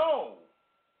we know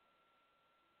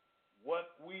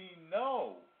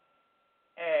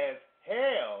as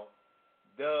hell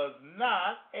does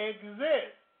not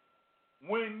exist.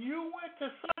 When you went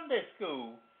to Sunday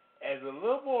school as a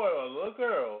little boy or a little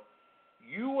girl,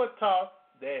 you were taught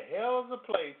that hell is a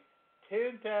place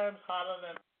 10 times hotter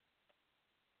than.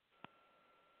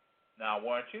 Now,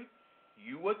 weren't you?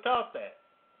 You were taught that.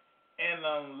 And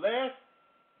unless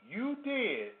you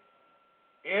did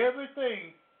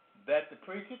everything that the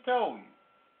preacher told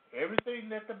you, everything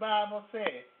that the Bible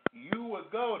said, you would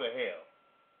go to hell.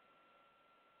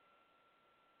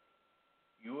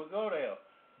 You would go to hell.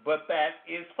 But that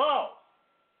is false.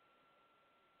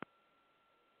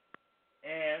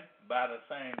 And by the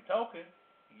same token,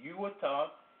 you were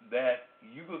taught that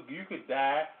you could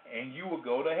die and you would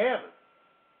go to heaven.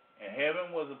 And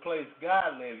heaven was a place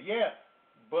God lived. Yeah,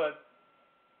 but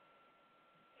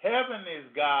heaven is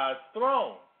God's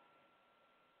throne.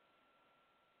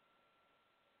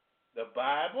 The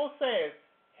Bible says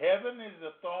heaven is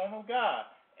the throne of God,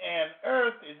 and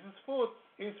earth is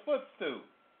his footstool.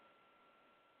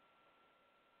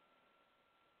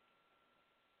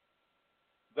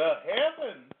 The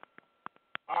heavens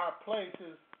are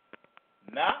places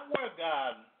not where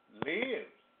God lives.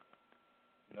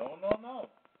 No.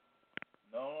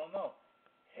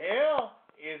 Hell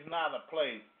is not a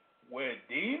place where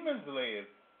demons live.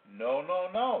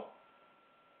 No.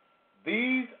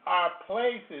 These are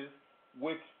places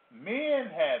which men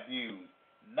have used,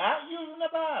 not using the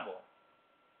Bible,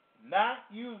 not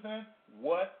using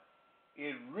what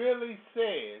it really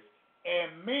says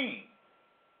and means.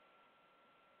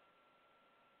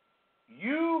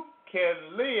 You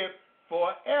can live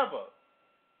forever.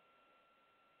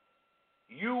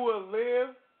 You will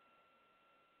live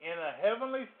in a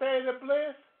heavenly state of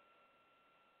bliss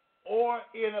or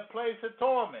in a place of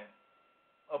torment,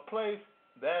 a place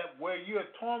where you're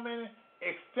tormented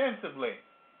extensively.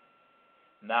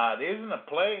 Now, it isn't a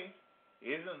place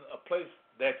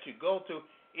that you go to.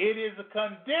 It is a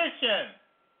condition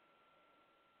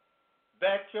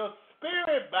that your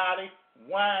spirit body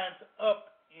winds up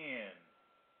in.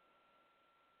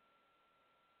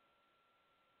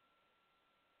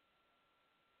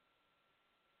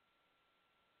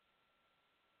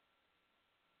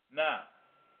 Now,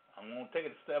 I'm going to take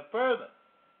it a step further.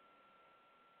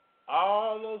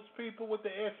 All those people with the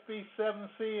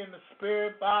SB7C and the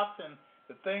spirit box and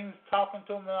the things talking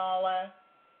to them and all that,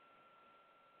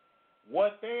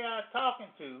 what they are talking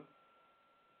to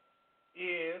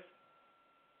is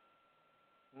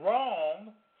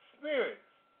wrong spirits,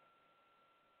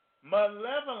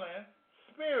 malevolent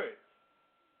spirits.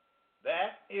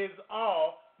 That is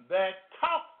all that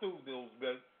talk through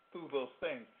those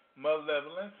things,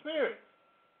 malevolent spirits.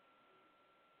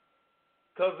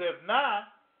 Because if not,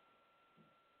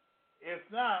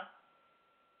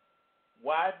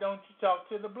 why don't you talk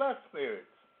to the blessed spirits,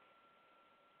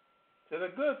 to the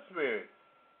good spirits?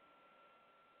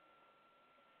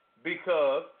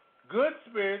 Because good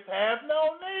spirits have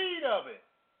no need of it.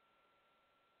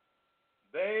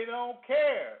 They don't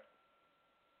care.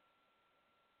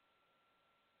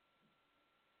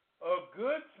 A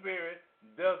good spirit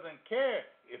doesn't care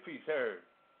if he's heard.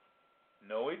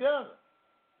 No, he doesn't.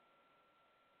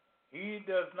 He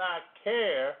does not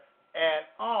care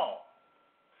at all.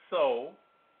 So,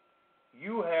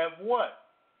 you have what?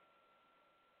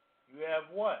 You have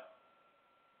what?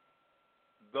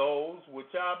 Those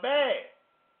which are bad.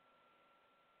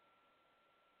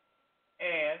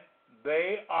 And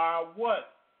they are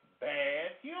what?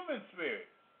 Bad human spirits.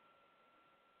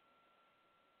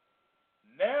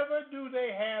 Never do they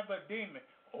have a demon.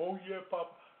 Oh yeah,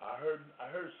 Papa, I heard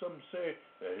some say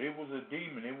that it was a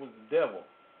demon, it was the devil.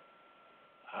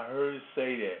 I heard it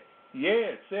say that.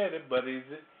 Yeah, it said it, but is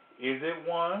it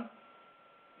one?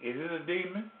 Is it a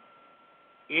demon?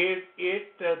 Is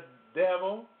it the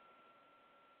devil?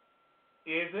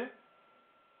 Is it?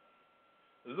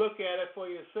 Look at it for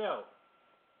yourself.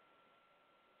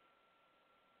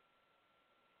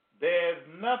 There's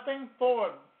nothing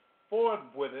forward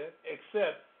with it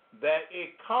except that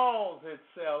it calls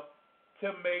itself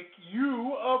to make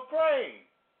you afraid.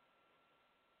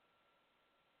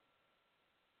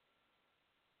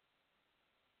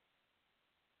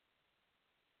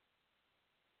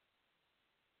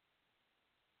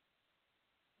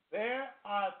 There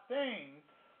are things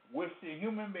which the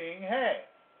human being has.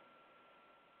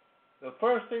 The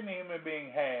first thing the human being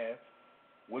has,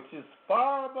 which is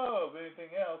far above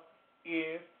anything else,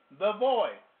 is the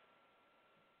voice.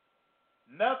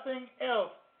 Nothing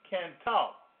else can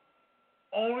talk.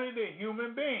 Only the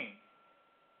human being.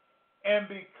 And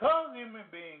because the human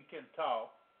being can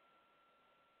talk,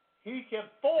 he can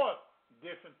force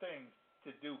different things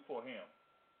to do for him.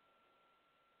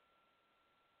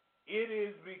 It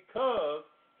is because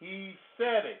he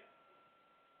said it.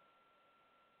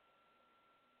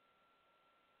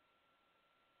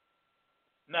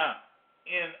 Now,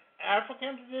 in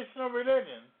African traditional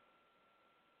religion,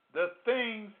 the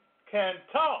things can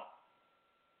talk.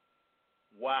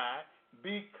 Why?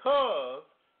 Because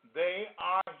they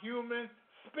are human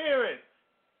spirits.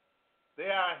 They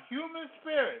are human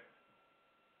spirits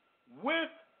with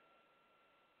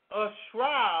a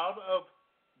shroud of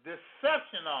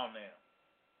deception on them.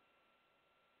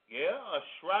 Yeah, a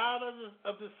shroud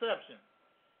of deception.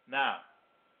 Now,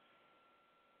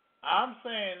 I'm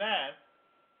saying that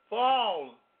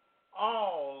for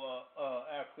all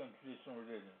African traditional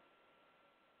religions.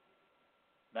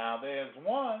 Now, there's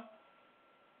one,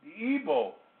 the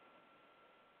Igbo,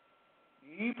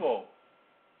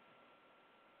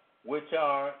 which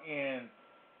are in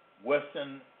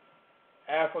Western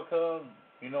Africa,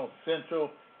 Central.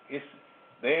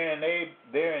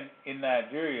 They're in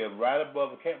Nigeria, right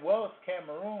above it's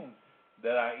Cameroon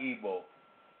that are Igbo.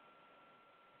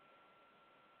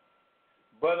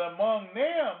 But among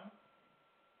them,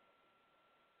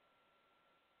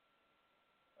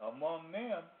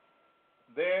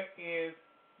 there is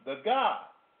the God,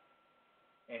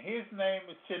 and his name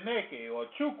is Chineke or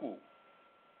Chukwu.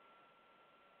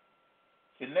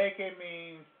 Chineke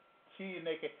means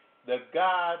Chineke, the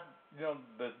God, the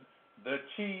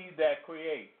chi that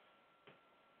creates.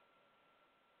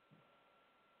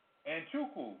 And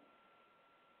Chukwu,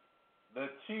 the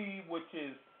chi which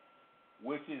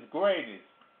is greatest.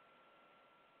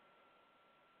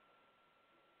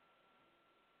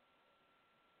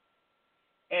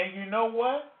 And you know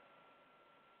what?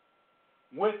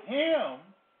 With him,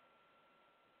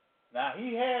 now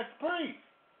he has priests.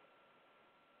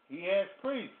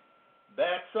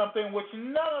 That's something which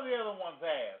none of the other ones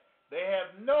have. They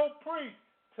have no priest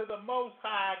to the Most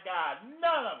High God.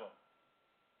 None of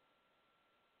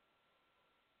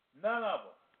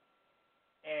them.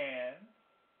 And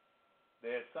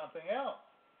there's something else.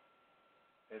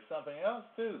 There's something else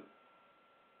too.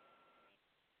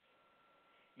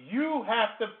 You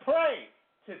have to pray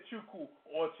to Chukwu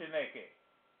or Chineke.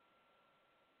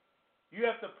 You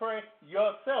have to pray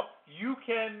yourself. You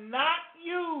cannot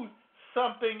use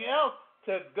something else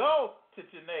to go to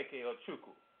Chineke or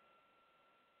Chukwu.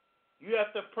 You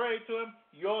have to pray to him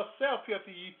yourself. You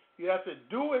have to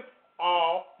do it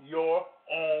all your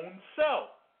own self.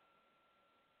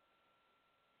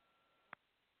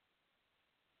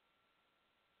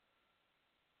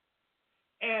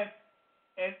 And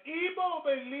Igbo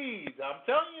believes, I'm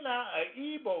telling you now,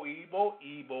 Igbo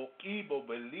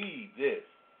believes this,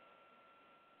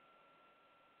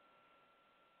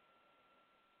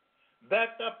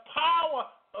 that the power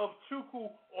of Chukwu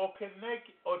or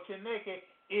Chineke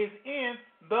is in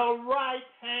the right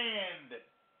hand.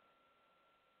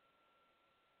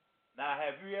 Now,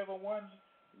 have you ever wondered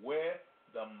where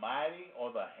the mighty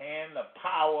or the hand, the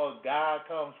power of God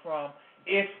comes from?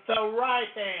 It's the right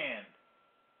hand.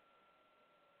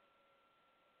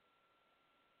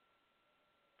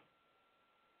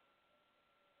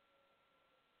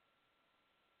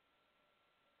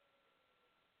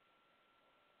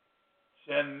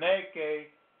 Chineke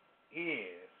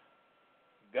is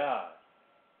God.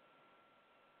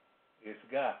 It's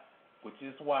God, which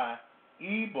is why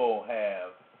Igbo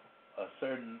have a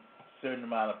certain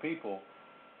amount of people.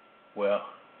 Well,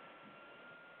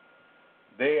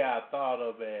 they are thought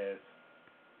of as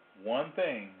one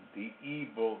thing: the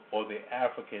Igbo or the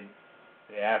African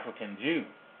Jew.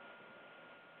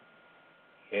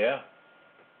 Yeah,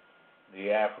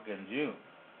 the African Jew.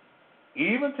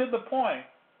 Even to the point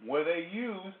where they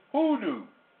use hoodoo.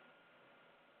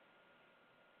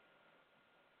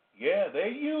 Yeah, they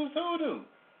use hoodoo.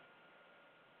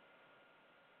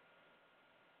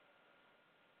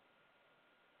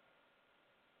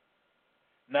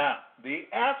 Now, the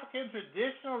African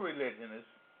traditional religionist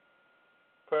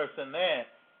person there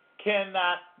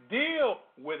cannot deal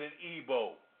with an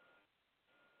Igbo.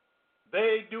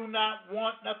 They do not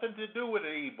want nothing to do with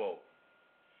an Igbo.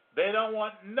 They don't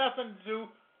want nothing to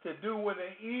do with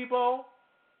an Igbo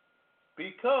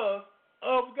because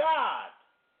of God.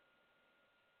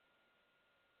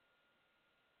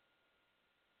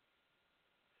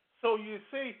 So you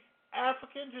see,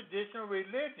 African traditional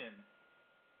religion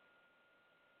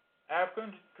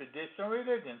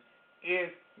is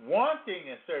wanting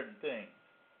in certain things.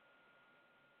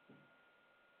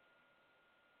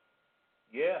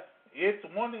 Yeah, it's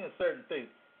wanting in certain things.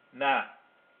 Now,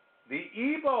 the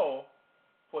Igbo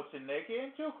for Chineke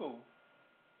and Chukwu,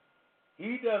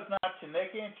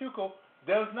 Chineke and Chukwu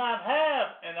does not have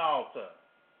an altar.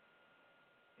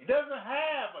 He doesn't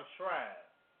have a shrine.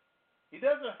 He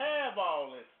doesn't have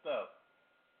all this stuff.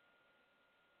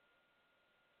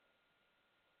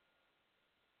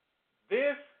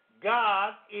 This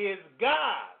God is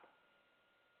God.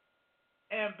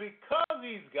 And because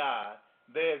he's God,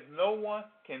 there's no one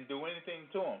can do anything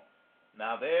to him.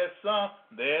 Now there's some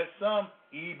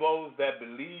Igbos that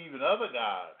believe in other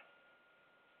gods.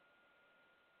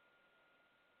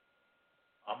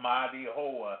 Amadi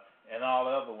Hoa and all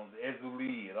the other ones,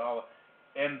 Ezuli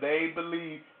and they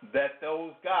believe that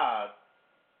those gods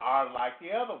are like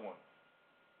the other ones.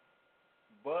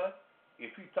 But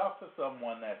if you talk to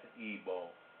someone that's an Igbo,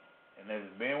 and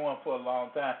there's been one for a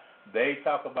long time, they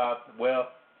talk about,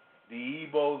 well, the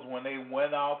Igbos, when they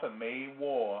went off and made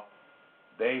war,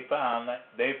 they found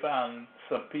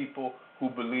some people who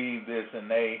believe this, and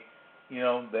they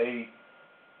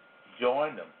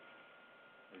joined them.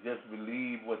 They just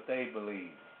believe what they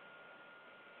believe.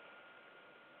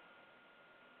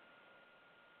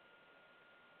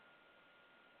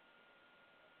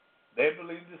 They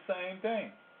believe the same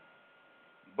thing.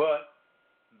 But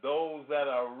those that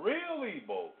are real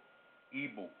Igbo,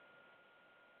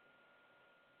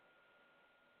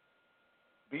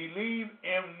 believe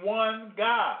in one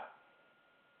God.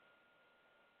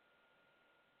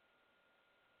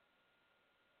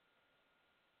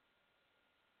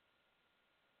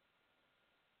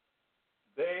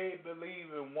 They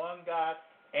believe in one God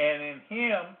and in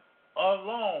Him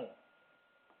alone.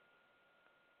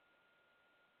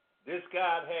 This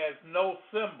God has no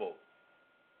symbol,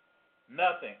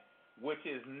 nothing, which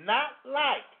is not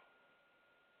like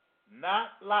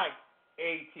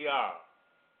ATR.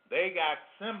 They got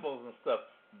symbols and stuff,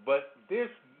 but this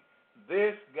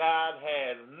God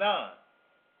has none.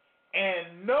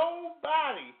 And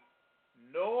nobody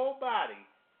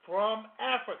from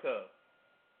Africa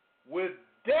will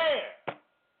dare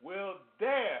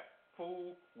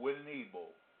fool with an Igbo.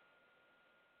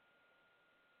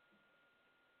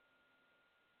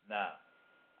 Now,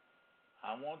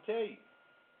 I'm going to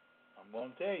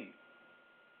tell you,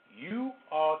 you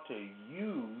ought to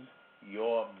use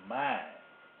your mind.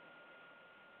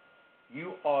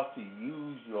 You ought to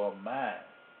use your mind.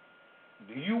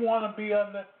 Do you want to be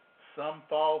under some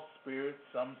false spirit,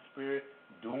 some spirit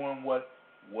doing what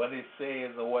it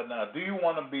says or whatnot? Do you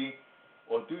want to be,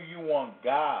 or do you want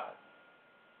God?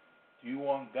 Do you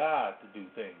want God to do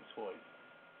things for you?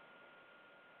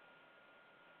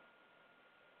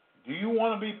 Do you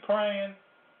want to be praying,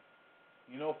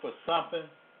 for something,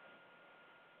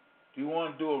 Do you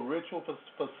want to do a ritual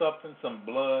for something, some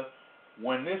blood,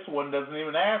 when this one doesn't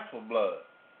even ask for blood?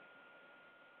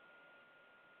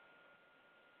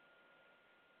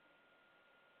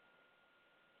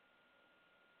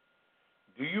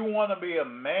 Do you want to be a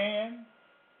man,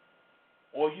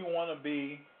 or you want to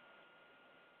be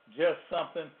just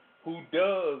something who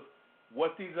does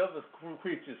what these other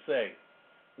creatures say,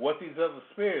 what these other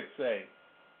spirits say?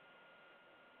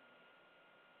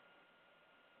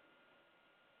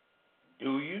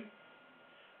 Do you?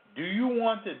 Do you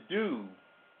want to do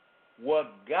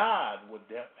what God would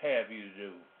have you to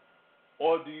do?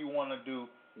 Or do you want to do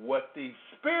what these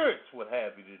spirits would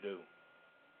have you to do?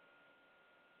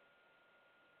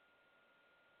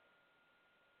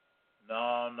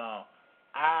 No.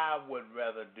 I would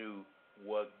rather do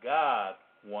what God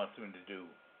wants me to do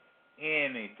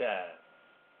anytime.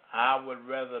 I would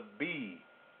rather be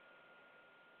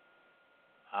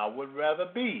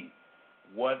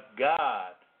what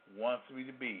God wants me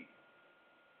to be.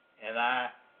 And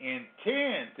I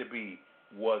intend to be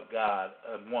what God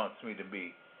wants me to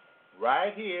be.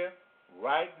 Right here,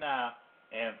 right now,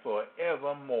 and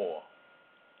forevermore.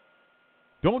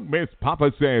 Don't miss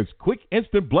Papa Says Quick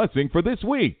Instant Blessing for this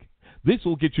week. This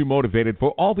will get you motivated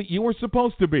for all that you are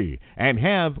supposed to be and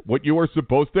have what you are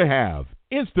supposed to have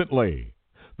instantly.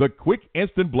 The Quick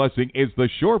Instant Blessing is the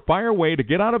surefire way to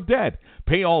get out of debt,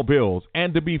 pay all bills,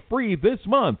 and to be free this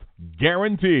month,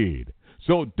 guaranteed.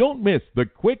 So don't miss the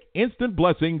Quick Instant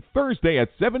Blessing Thursday at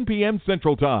 7 p.m.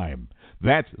 Central Time.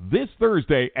 That's this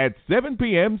Thursday at 7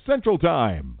 p.m. Central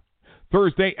Time.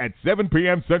 Thursday at 7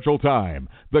 p.m. Central Time,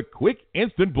 the Quick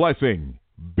Instant Blessing.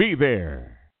 Be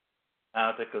there.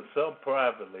 Now, to consult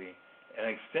privately and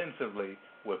extensively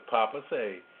with Papa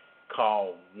Say,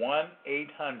 call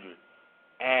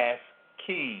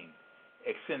 1-800-ASK-KEEN,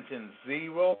 extension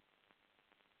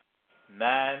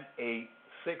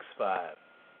 09865,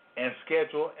 and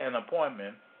schedule an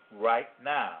appointment right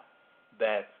now.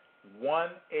 That's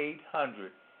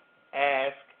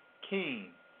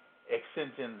 1-800-ASK-KEEN,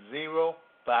 extension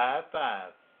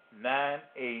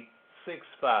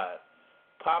 0559865.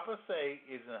 Papa Say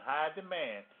is in high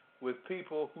demand with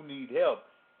people who need help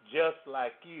just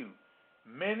like you.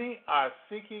 Many are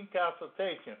seeking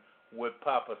consultation with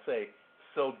Papa Say,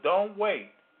 so don't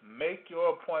wait. Make your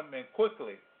appointment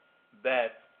quickly.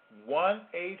 That's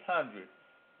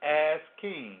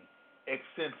 1-800-ASK-KEEN,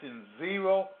 extension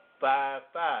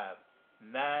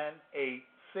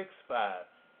 0559865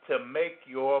 to make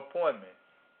your appointment.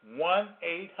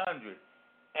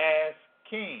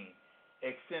 1-800-ASK-KEEN,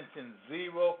 extension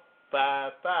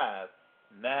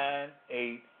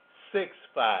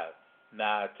 0559865.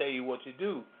 Now, I tell you what you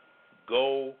do.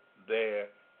 Go there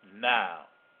now.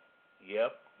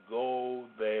 Yep, go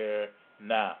there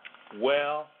now.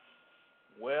 Well,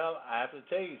 I have to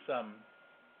tell you something.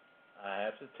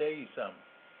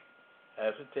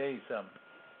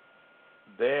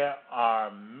 There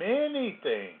are many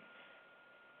things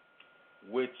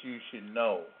which you should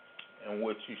know and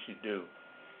which you should do.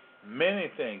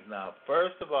 Many things. Now,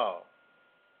 first of all,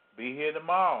 be here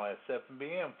tomorrow at 7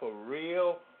 p.m. for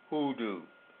Real Hoodoo.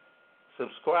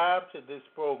 Subscribe to this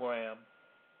program.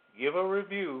 Give a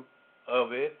review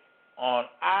of it on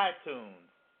iTunes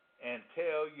and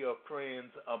tell your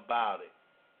friends about it.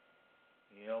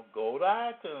 You know, go to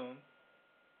iTunes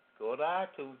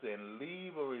and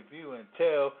leave a review and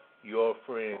tell your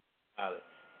friends about it.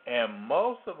 And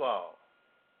most of all,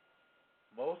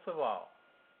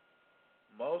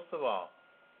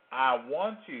 I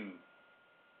want you,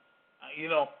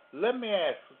 let me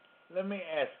ask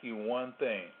you one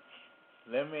thing.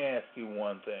 Let me ask you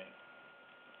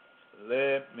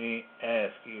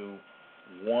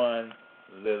one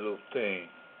little thing.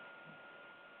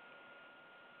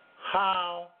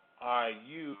 How are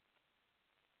you,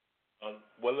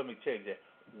 let me change that.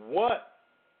 What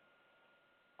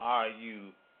are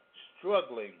you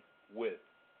struggling with?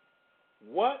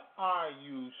 What are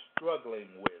you struggling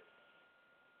with?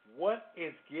 What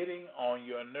is getting on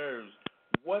your nerves?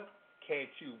 What can't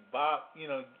you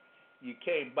you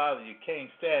can't bother, you can't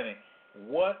stand it.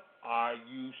 What are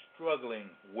you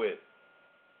struggling with?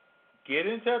 Get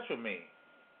in touch with me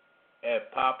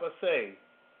at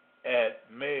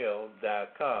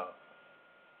papasay@mail.com.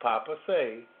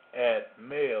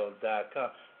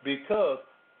 papasay@mail.com, because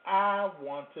I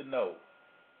want to know.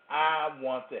 I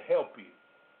want to help you.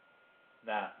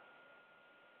 Now,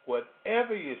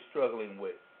 whatever you're struggling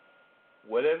with,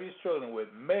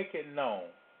 make it known.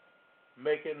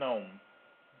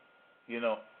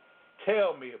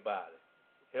 Tell me about it.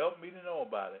 Help me to know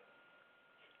about it.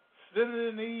 Send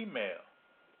it an email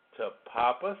to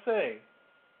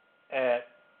papasay@mail.com.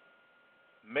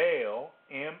 mail,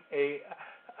 mail.com,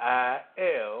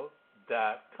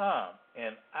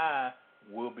 and I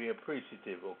will be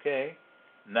appreciative, okay?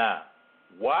 Now,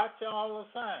 watch all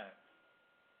the signs,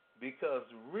 because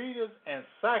readers and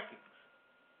psychics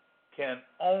can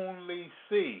only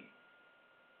see.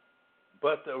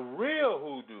 But the real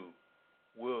hoodoo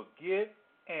will get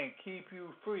and keep you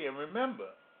free. And remember,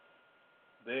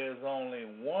 there's only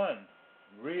one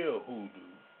real hoodoo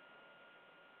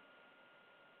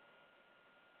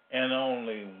and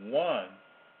only one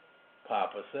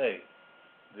Papa Say.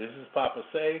 This is Papa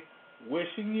Say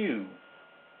wishing you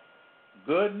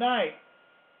good night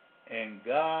and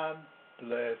God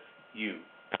bless you.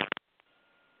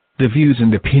 The views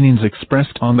and opinions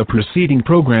expressed on the preceding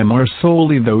program are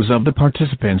solely those of the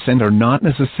participants and are not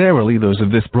necessarily those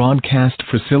of this broadcast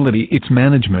facility, its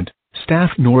management,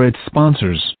 staff, nor its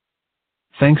sponsors.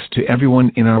 Thanks to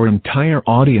everyone in our entire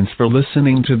audience for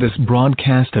listening to this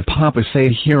broadcast of Papa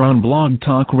Say here on Blog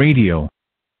Talk Radio.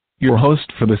 Your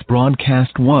host for this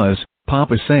broadcast was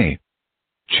Papa Say.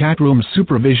 Chatroom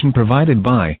supervision provided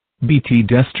by BT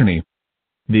Destiny.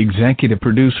 The executive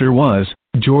producer was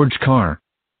George Carr.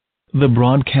 The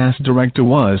broadcast director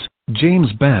was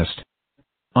James Best.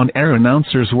 On-air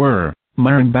announcers were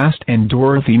Myron Bast and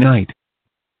Dorothy Knight.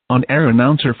 On-air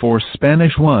announcer for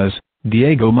Spanish was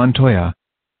Diego Montoya.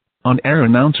 On-air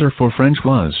announcer for French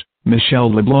was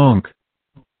Michelle LeBlanc.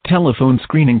 Telephone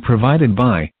screening provided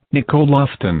by Nicole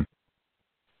Lofton.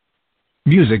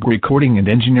 Music recording and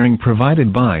engineering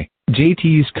provided by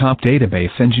JT's Cop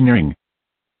Database Engineering.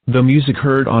 The music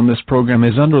heard on this program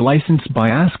is under license by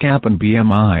ASCAP and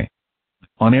BMI.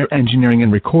 On-air engineering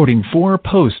and recording for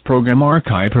post-program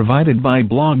archive provided by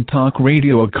Blog Talk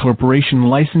Radio, a corporation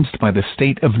licensed by the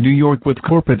state of New York with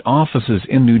corporate offices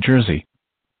in New Jersey.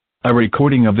 A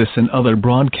recording of this and other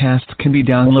broadcasts can be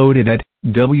downloaded at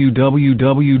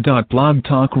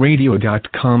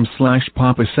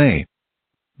www.blogtalkradio.com/papasay.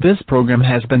 This program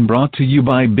has been brought to you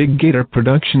by Big Gator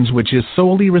Productions, which is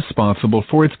solely responsible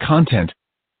for its content.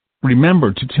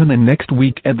 Remember to tune in next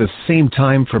week at the same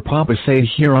time for Papa Say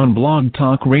here on Blog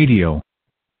Talk Radio.